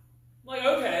 I'm like,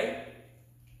 okay.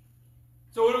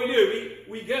 So what do?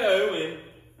 We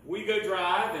go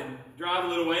drive a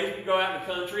little ways. We go out in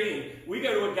the country, and we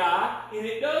go to a guy, and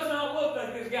it does not look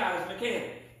like this guy is a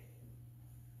mechanic.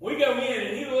 We go in,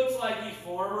 and he looks like he's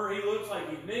farmer. He looks like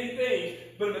he's many things.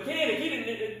 But a mechanic,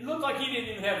 it looked like he didn't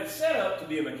even have the setup to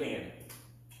be a mechanic.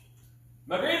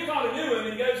 My grandfather knew him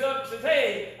and goes up and says,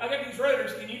 "Hey, I got these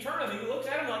rotors. Can you turn them?" And he looks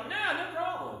at him like, "Nah, no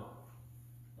problem."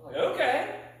 I'm like,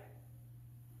 okay.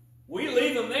 We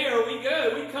leave them there. We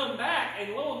go. We come back,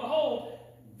 and lo and behold,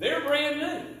 they're brand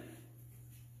new.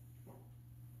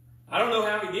 I don't know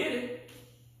how he did it.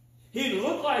 He didn't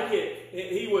look like it.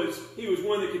 He was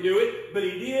one that could do it, but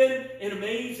he did an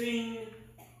amazing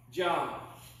job.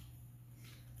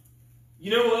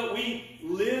 You know what? We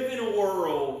live in a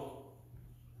world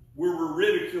where we're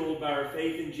ridiculed by our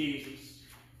faith in Jesus.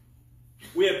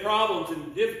 We have problems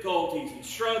and difficulties and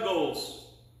struggles.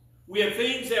 We have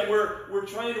things that we're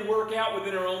trying to work out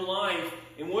within our own life.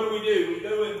 And what do? We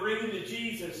go and bring them to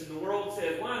Jesus, and the world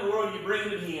says, "Why in the world are you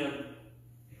bringing Him?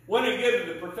 Why don't you go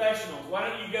to the professionals? Why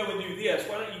don't you go and do this?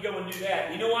 Why don't you go and do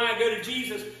that?" You know why I go to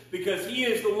Jesus? Because He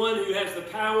is the one who has the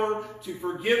power to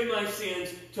forgive my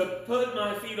sins, to put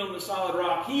my feet on the solid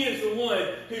rock. He is the one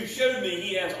who showed me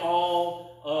He has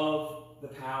all of the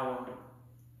power.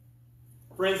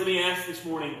 Friends, let me ask this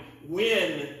morning,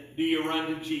 when do you run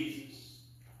to Jesus?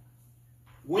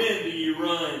 When do you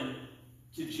run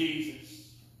to Jesus?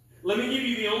 Let me give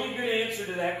you the only good answer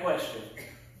to that question.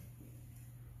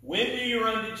 When do you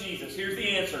run to Jesus? Here's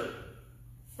the answer.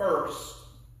 First.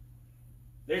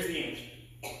 There's the answer.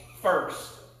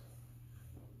 First.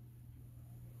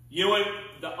 You know what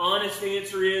the honest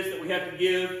answer is that we have to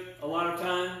give a lot of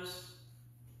times?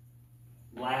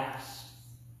 Last.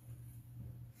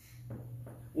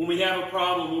 When we have a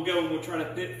problem, we'll go and we'll try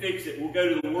to fix it. We'll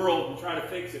go to the world and try to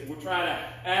fix it. We'll try to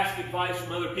ask advice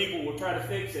from other people. We'll try to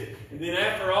fix it. And then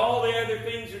after all the other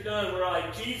things are done, we're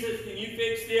like, Jesus, can you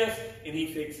fix this? And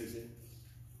He fixes it.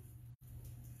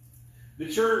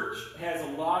 The church has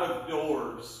a lot of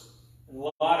doors, a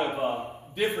lot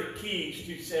of different keys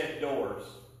to set doors.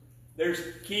 There's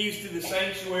keys to the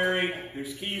sanctuary.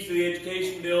 There's keys to the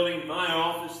education building, my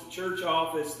office, the church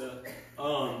office, the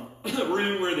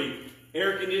room where the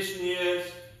air conditioning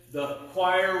is, the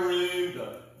choir room,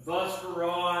 the bus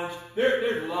garage.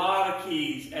 There's a lot of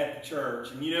keys at the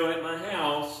church. And you know, at my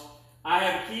house, I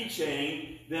have a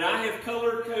keychain that I have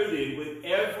color-coded with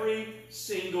every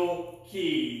single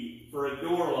key for a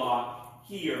door lock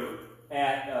here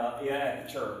at the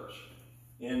church.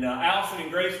 And Allison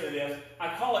and Grace know this.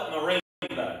 I call it my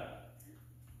rainbow.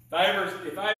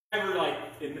 If I ever like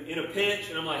in a pinch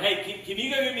and I'm like, hey, can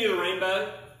you go get me the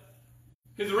rainbow?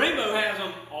 Because the rainbow has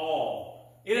them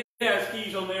all. It has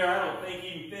keys on there I don't think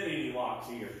even fit any locks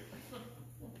here.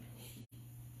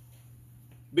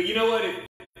 But you know what?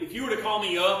 If you were to call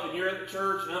me up and you're at the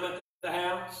church and I'm at the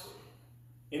house,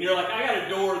 and you're like, I got a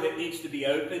door that needs to be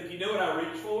opened, you know what I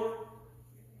reach for?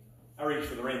 I reach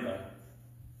for the rainbow.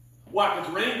 Why?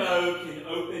 Because rainbow can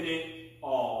open it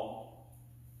all.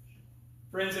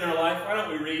 Friends, in our life, why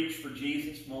don't we reach for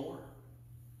Jesus more?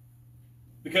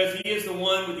 Because He is the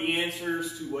one with the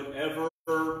answers to whatever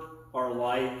our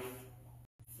life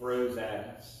throws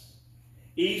at us.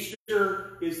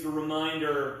 Easter is the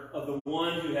reminder of the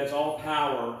one who has all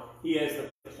power. He has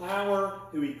the power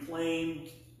who He claimed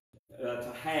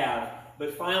to have.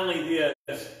 But finally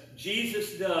this,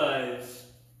 Jesus does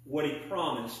what He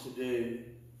promised to do.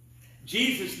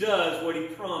 Jesus does what He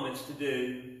promised to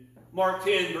do. Mark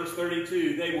 10, verse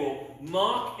 32, they will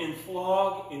mock and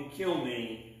flog and kill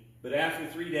me, but after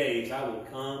 3 days I will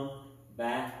come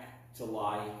back to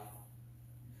life.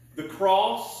 The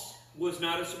cross was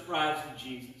not a surprise to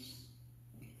Jesus.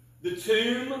 The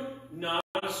tomb, not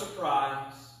a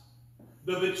surprise.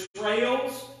 The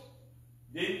betrayals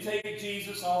didn't take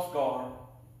Jesus off guard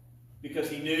because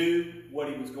He knew what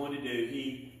He was going to do.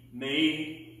 He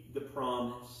made the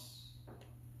promise.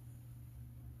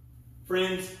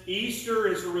 Friends, Easter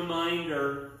is a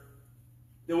reminder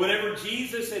that whatever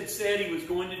Jesus had said He was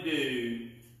going to do,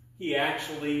 He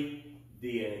actually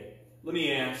did. Let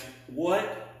me ask,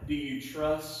 what do you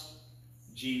trust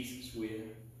Jesus with?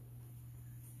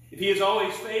 If He is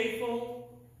always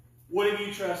faithful, what have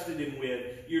you trusted Him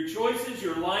with? Your choices,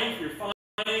 your life, your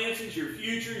finances, your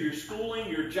future, your schooling,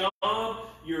 your job,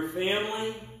 your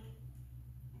family?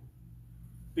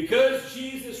 Because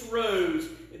Jesus rose,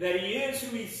 that He is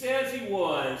who He says He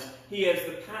was, He has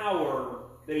the power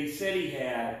that He said He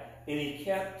had, and He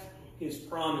kept His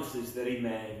promises that He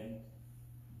made.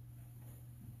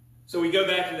 So we go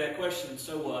back to that question,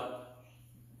 so what?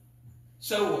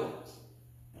 So what?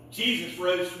 Jesus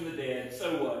rose from the dead,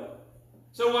 so what?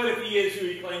 So what if He is who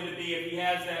He claimed to be, if He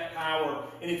has that power,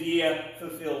 and if He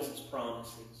fulfills His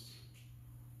promises?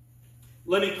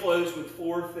 Let me close with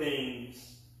 4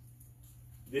 things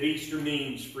that Easter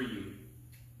means for you.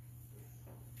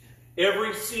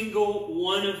 Every single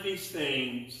one of these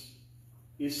things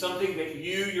is something that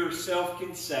you yourself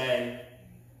can say,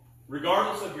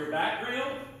 regardless of your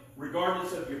background,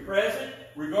 regardless of your present,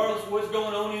 regardless of what's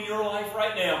going on in your life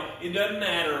right now. It doesn't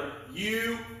matter.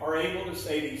 You are able to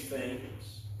say these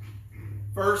things.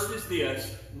 First is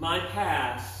this: my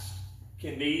past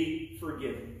can be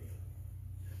forgiven.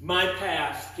 My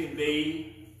past can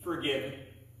be forgiven.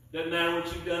 Doesn't matter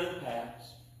what you've done in the past.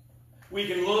 We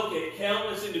can look at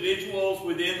countless individuals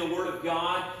within the Word of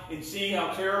God and see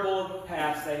how terrible of a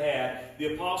past they had.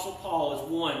 The Apostle Paul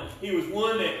is one. He was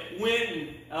one that went and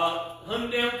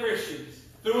hunted down Christians,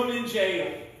 threw them in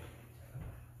jail.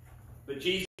 But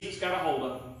Jesus got a hold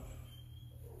of them.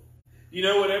 You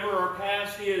know, whatever our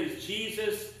past is,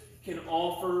 Jesus can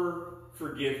offer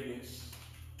forgiveness.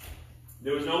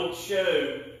 There was an old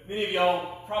show, many of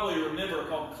y'all probably remember,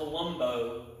 called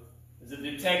Columbo. It was a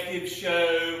detective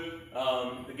show.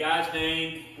 The guy's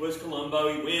name was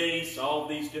Columbo. He went and he solved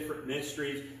these different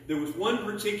mysteries. There was one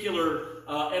particular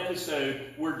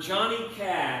episode where Johnny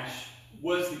Cash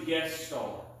was the guest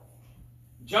star.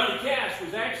 Johnny Cash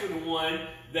was actually the one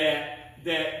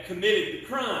that committed the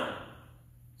crime.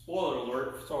 Spoiler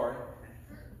alert, sorry.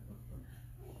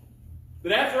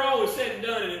 But after all was said and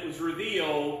done and it was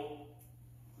revealed,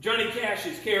 Johnny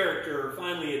Cash's character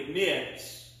finally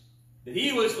admits that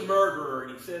he was the murderer,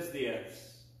 and he says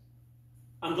this: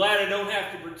 I'm glad I don't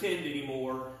have to pretend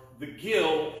anymore. The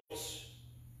guilt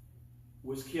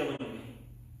was killing me.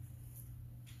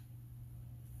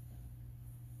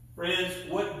 Friends,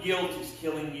 what what guilt is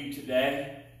killing you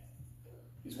today?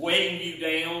 Is weighing you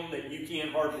down that you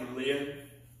can't hardly live?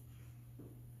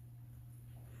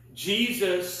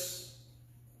 Jesus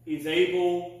is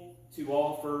able to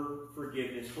offer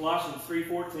forgiveness. Colossians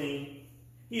 3:14.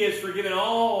 He has forgiven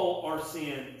all our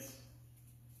sins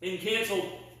and canceled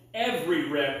every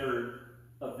record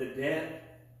of the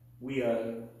debt we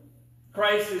owe.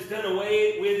 Christ has done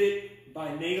away with it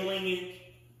by nailing it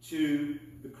to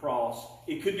the cross.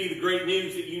 It could be the great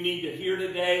news that you need to hear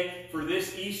today for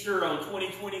this Easter on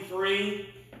 2023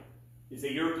 is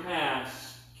that your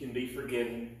past can be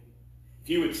forgiven. If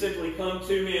you would simply come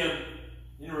to Him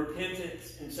in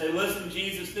repentance and say, listen,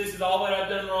 Jesus, this is all that I've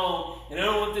done wrong, and I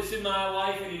don't want this in my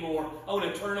life anymore. I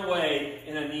want to turn away,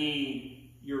 and I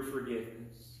need your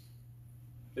forgiveness.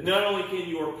 But not only can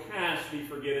your past be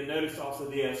forgiven, notice also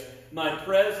this, my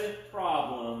present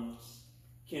problems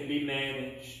can be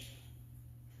managed.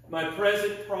 My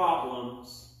present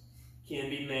problems can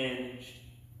be managed.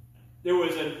 There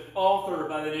was an author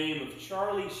by the name of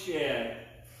Charlie Shedd.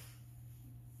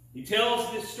 He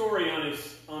tells this story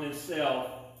on himself.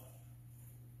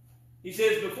 He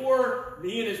says, before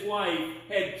he and his wife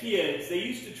had kids, they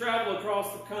used to travel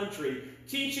across the country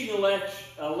teaching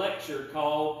a lecture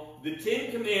called The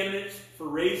 10 Commandments for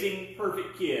Raising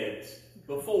Perfect Kids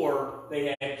before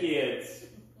they had kids.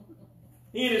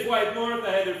 He and his wife Martha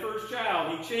had their first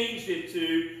child. He changed it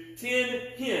to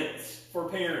 10 Hints for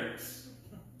Parents.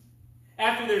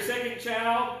 After their second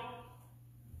child,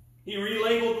 he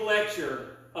relabeled the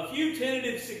lecture, A Few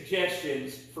Tentative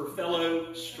Suggestions for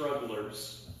Fellow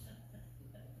Strugglers.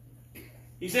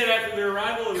 He said after the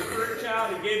arrival of the third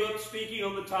child, he gave up speaking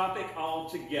on the topic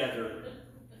altogether.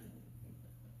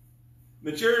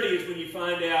 Maturity is when you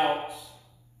find out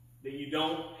that you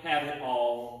don't have it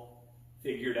all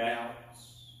figured out.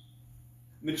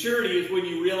 Maturity is when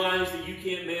you realize that you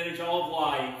can't manage all of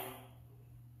life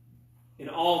and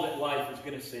all that life is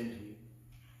going to send you.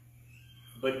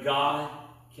 But God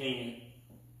can.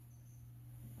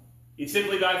 It's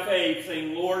simply by faith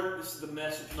saying, Lord, this is the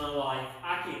mess of my life.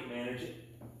 I can't manage it.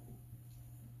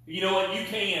 You know what? You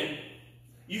can.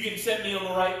 You can set me on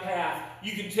the right path.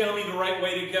 You can tell me the right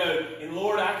way to go. And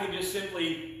Lord, I can just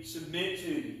simply submit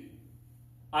to you.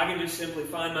 I can just simply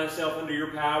find myself under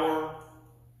your power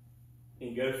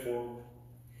and go forward.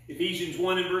 Ephesians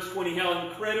 1 and verse 20, how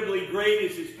incredibly great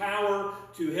is His power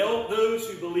to help those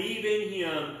who believe in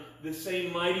Him, the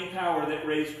same mighty power that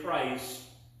raised Christ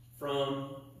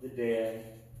from the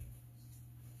dead.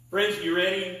 Friends, are you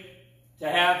ready to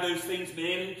have those things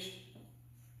managed?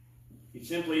 It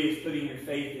simply is putting your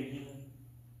faith in Him.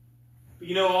 But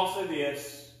you know also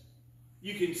this,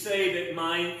 you can say that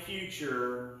my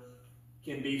future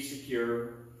can be secure.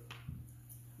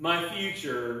 My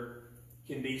future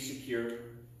can be secure.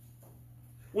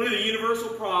 One of the universal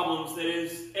problems that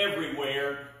is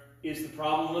everywhere is the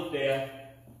problem of death.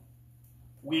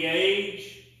 We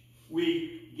age,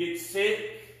 we get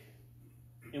sick,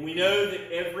 and we know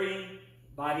that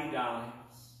everybody dies.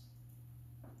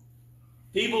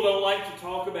 People don't like to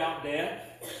talk about death.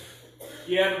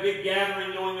 You have a big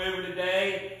gathering going over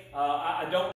today. I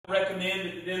don't recommend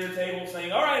at the dinner table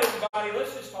saying, all right, everybody,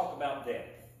 let's just talk about death.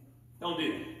 Don't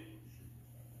do that.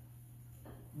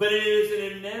 But it is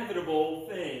an inevitable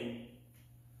thing.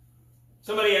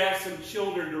 Somebody asked some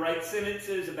children to write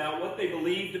sentences about what they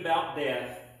believed about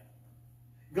death.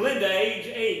 Glinda, age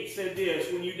 8, said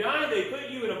this, when you die, they put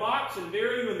you in a box and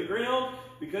bury you in the ground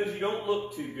because you don't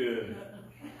look too good.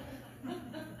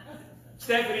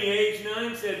 Stephanie, age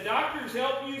 9, said, doctors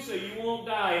help you so you won't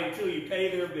die until you pay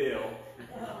their bill.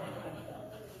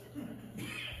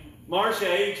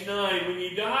 Marcia, age 9, when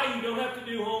you die, you don't have to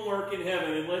do homework in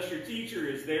heaven unless your teacher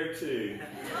is there too.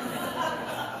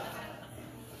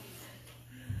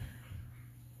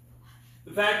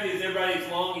 The fact is, everybody's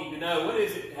longing to know, what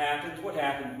is it that happens? What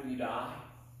happens when you die?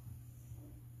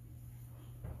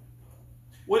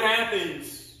 What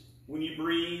happens when you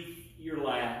breathe your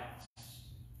last?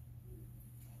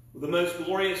 Well, the most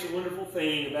glorious and wonderful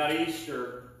thing about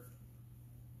Easter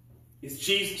is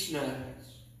Jesus knows.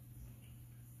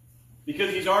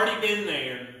 Because He's already been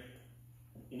there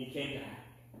and He came back.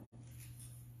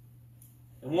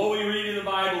 And what we read in the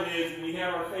Bible is, when we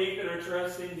have our faith and our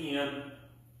trust in Him,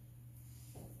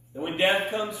 that when death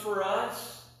comes for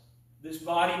us, this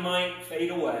body might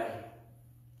fade away,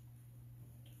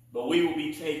 but we will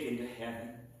be taken to heaven.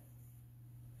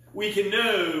 We can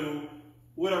know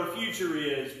what our future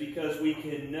is because we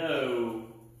can know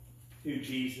who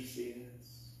Jesus is.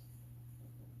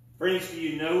 Friends, do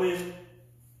you know Him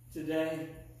today?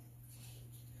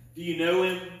 Do you know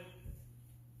Him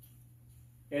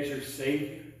as your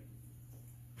Savior?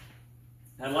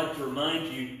 I'd like to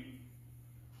remind you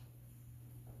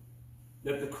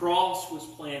that the cross was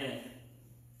plan A.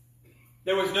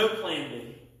 There was no plan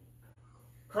B.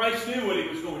 Christ knew what he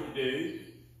was going to do.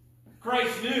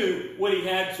 Christ knew what he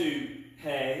had to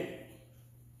pay,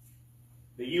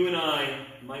 that you and I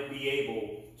might be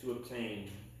able to obtain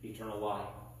eternal life.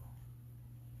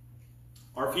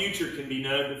 Our future can be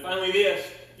known, but finally this,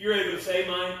 you're able to say,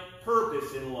 my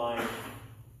purpose in life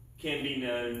can be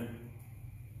known.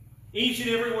 Each and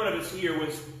every one of us here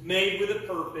was made with a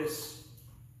purpose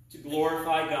to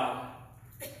glorify God.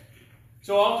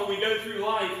 So often we go through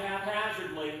life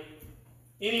haphazardly,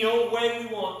 any old way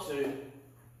we want to.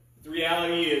 The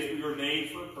reality is we were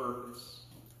made for a purpose.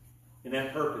 And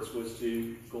that purpose was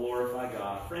to glorify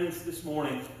God. Friends, this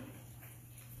morning,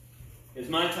 as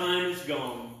my time is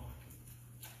gone,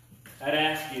 I'd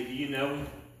ask you, do you know him?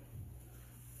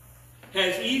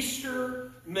 Has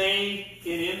Easter made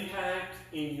an impact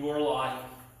in your life?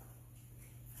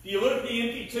 Do you look at the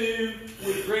empty tomb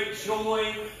with great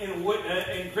joy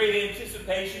and great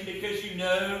anticipation because you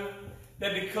know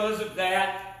that because of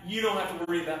that, you don't have to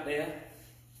worry about death?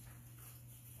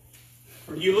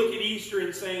 Or do you look at Easter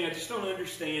and saying, I just don't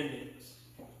understand this?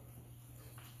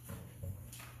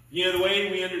 You know, the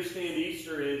way we understand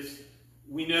Easter is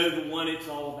we know the one it's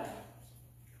all about.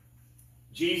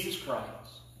 Jesus Christ,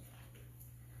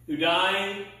 who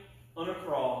died on a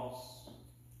cross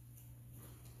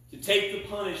to take the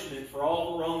punishment for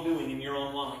all the wrongdoing in your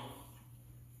own life.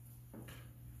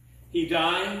 He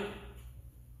died,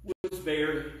 was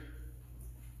buried,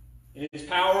 and his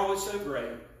power was so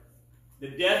great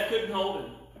that death couldn't hold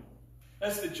him.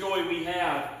 That's the joy we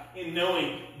have in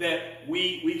knowing that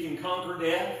we can conquer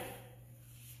death.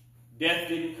 Death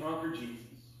didn't conquer Jesus.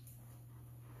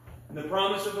 And the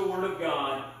promise of the Word of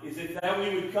God is that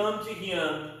we would come to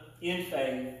him in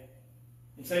faith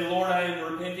and say, Lord, I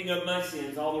am repenting of my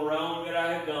sins, all the wrong that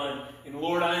I have done. And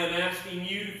Lord, I am asking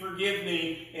you to forgive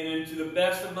me. And to the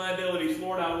best of my abilities,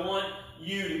 Lord, I want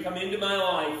you to come into my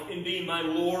life and be my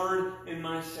Lord and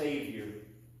my Savior.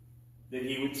 That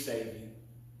he would save you.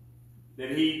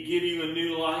 That he'd give you a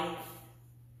new life.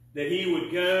 That he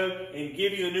would go and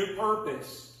give you a new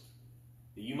purpose.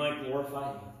 That you might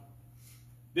glorify him.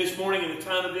 This morning in the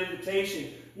time of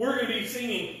invitation, we're going to be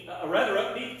singing a rather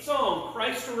upbeat song,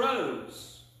 Christ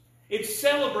Arose. It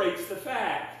celebrates the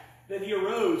fact that he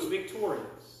arose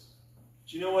victorious.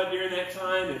 But you know what? During that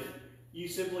time, if you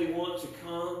simply want to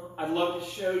come, I'd love to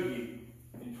show you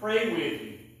and pray with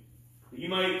you that you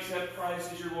might accept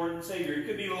Christ as your Lord and Savior. It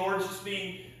could be the Lord's just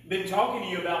been talking to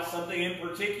you about something in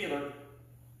particular. It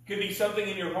could be something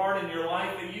in your heart and your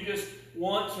life that you just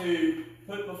want to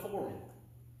put before him.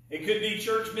 It could be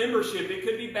church membership. It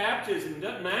could be baptism. It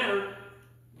doesn't matter.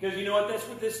 Because you know what? That's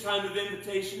what this time of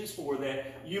invitation is for. That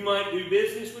you might do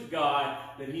business with God.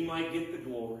 That he might get the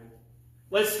glory.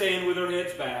 Let's stand with our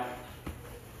heads bowed.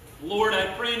 Lord, I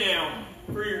pray now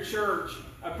for your church.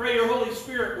 I pray your Holy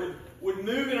Spirit would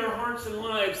move in our hearts and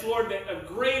lives. Lord, that a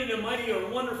great and a mighty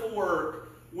and wonderful work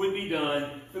would be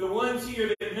done. For the ones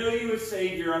here that know you as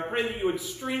Savior, I pray that you would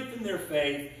strengthen their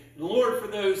faith. And Lord, for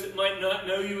those that might not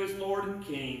know you as Lord and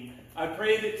King, I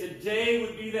pray that today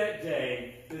would be that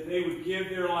day that they would give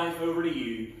their life over to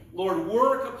you. Lord,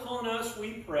 work upon us,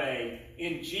 we pray,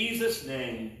 in Jesus'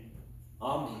 name.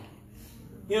 Amen.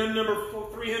 Hymn number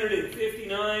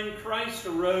 359, Christ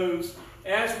Arose.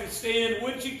 As we stand,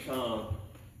 would you come?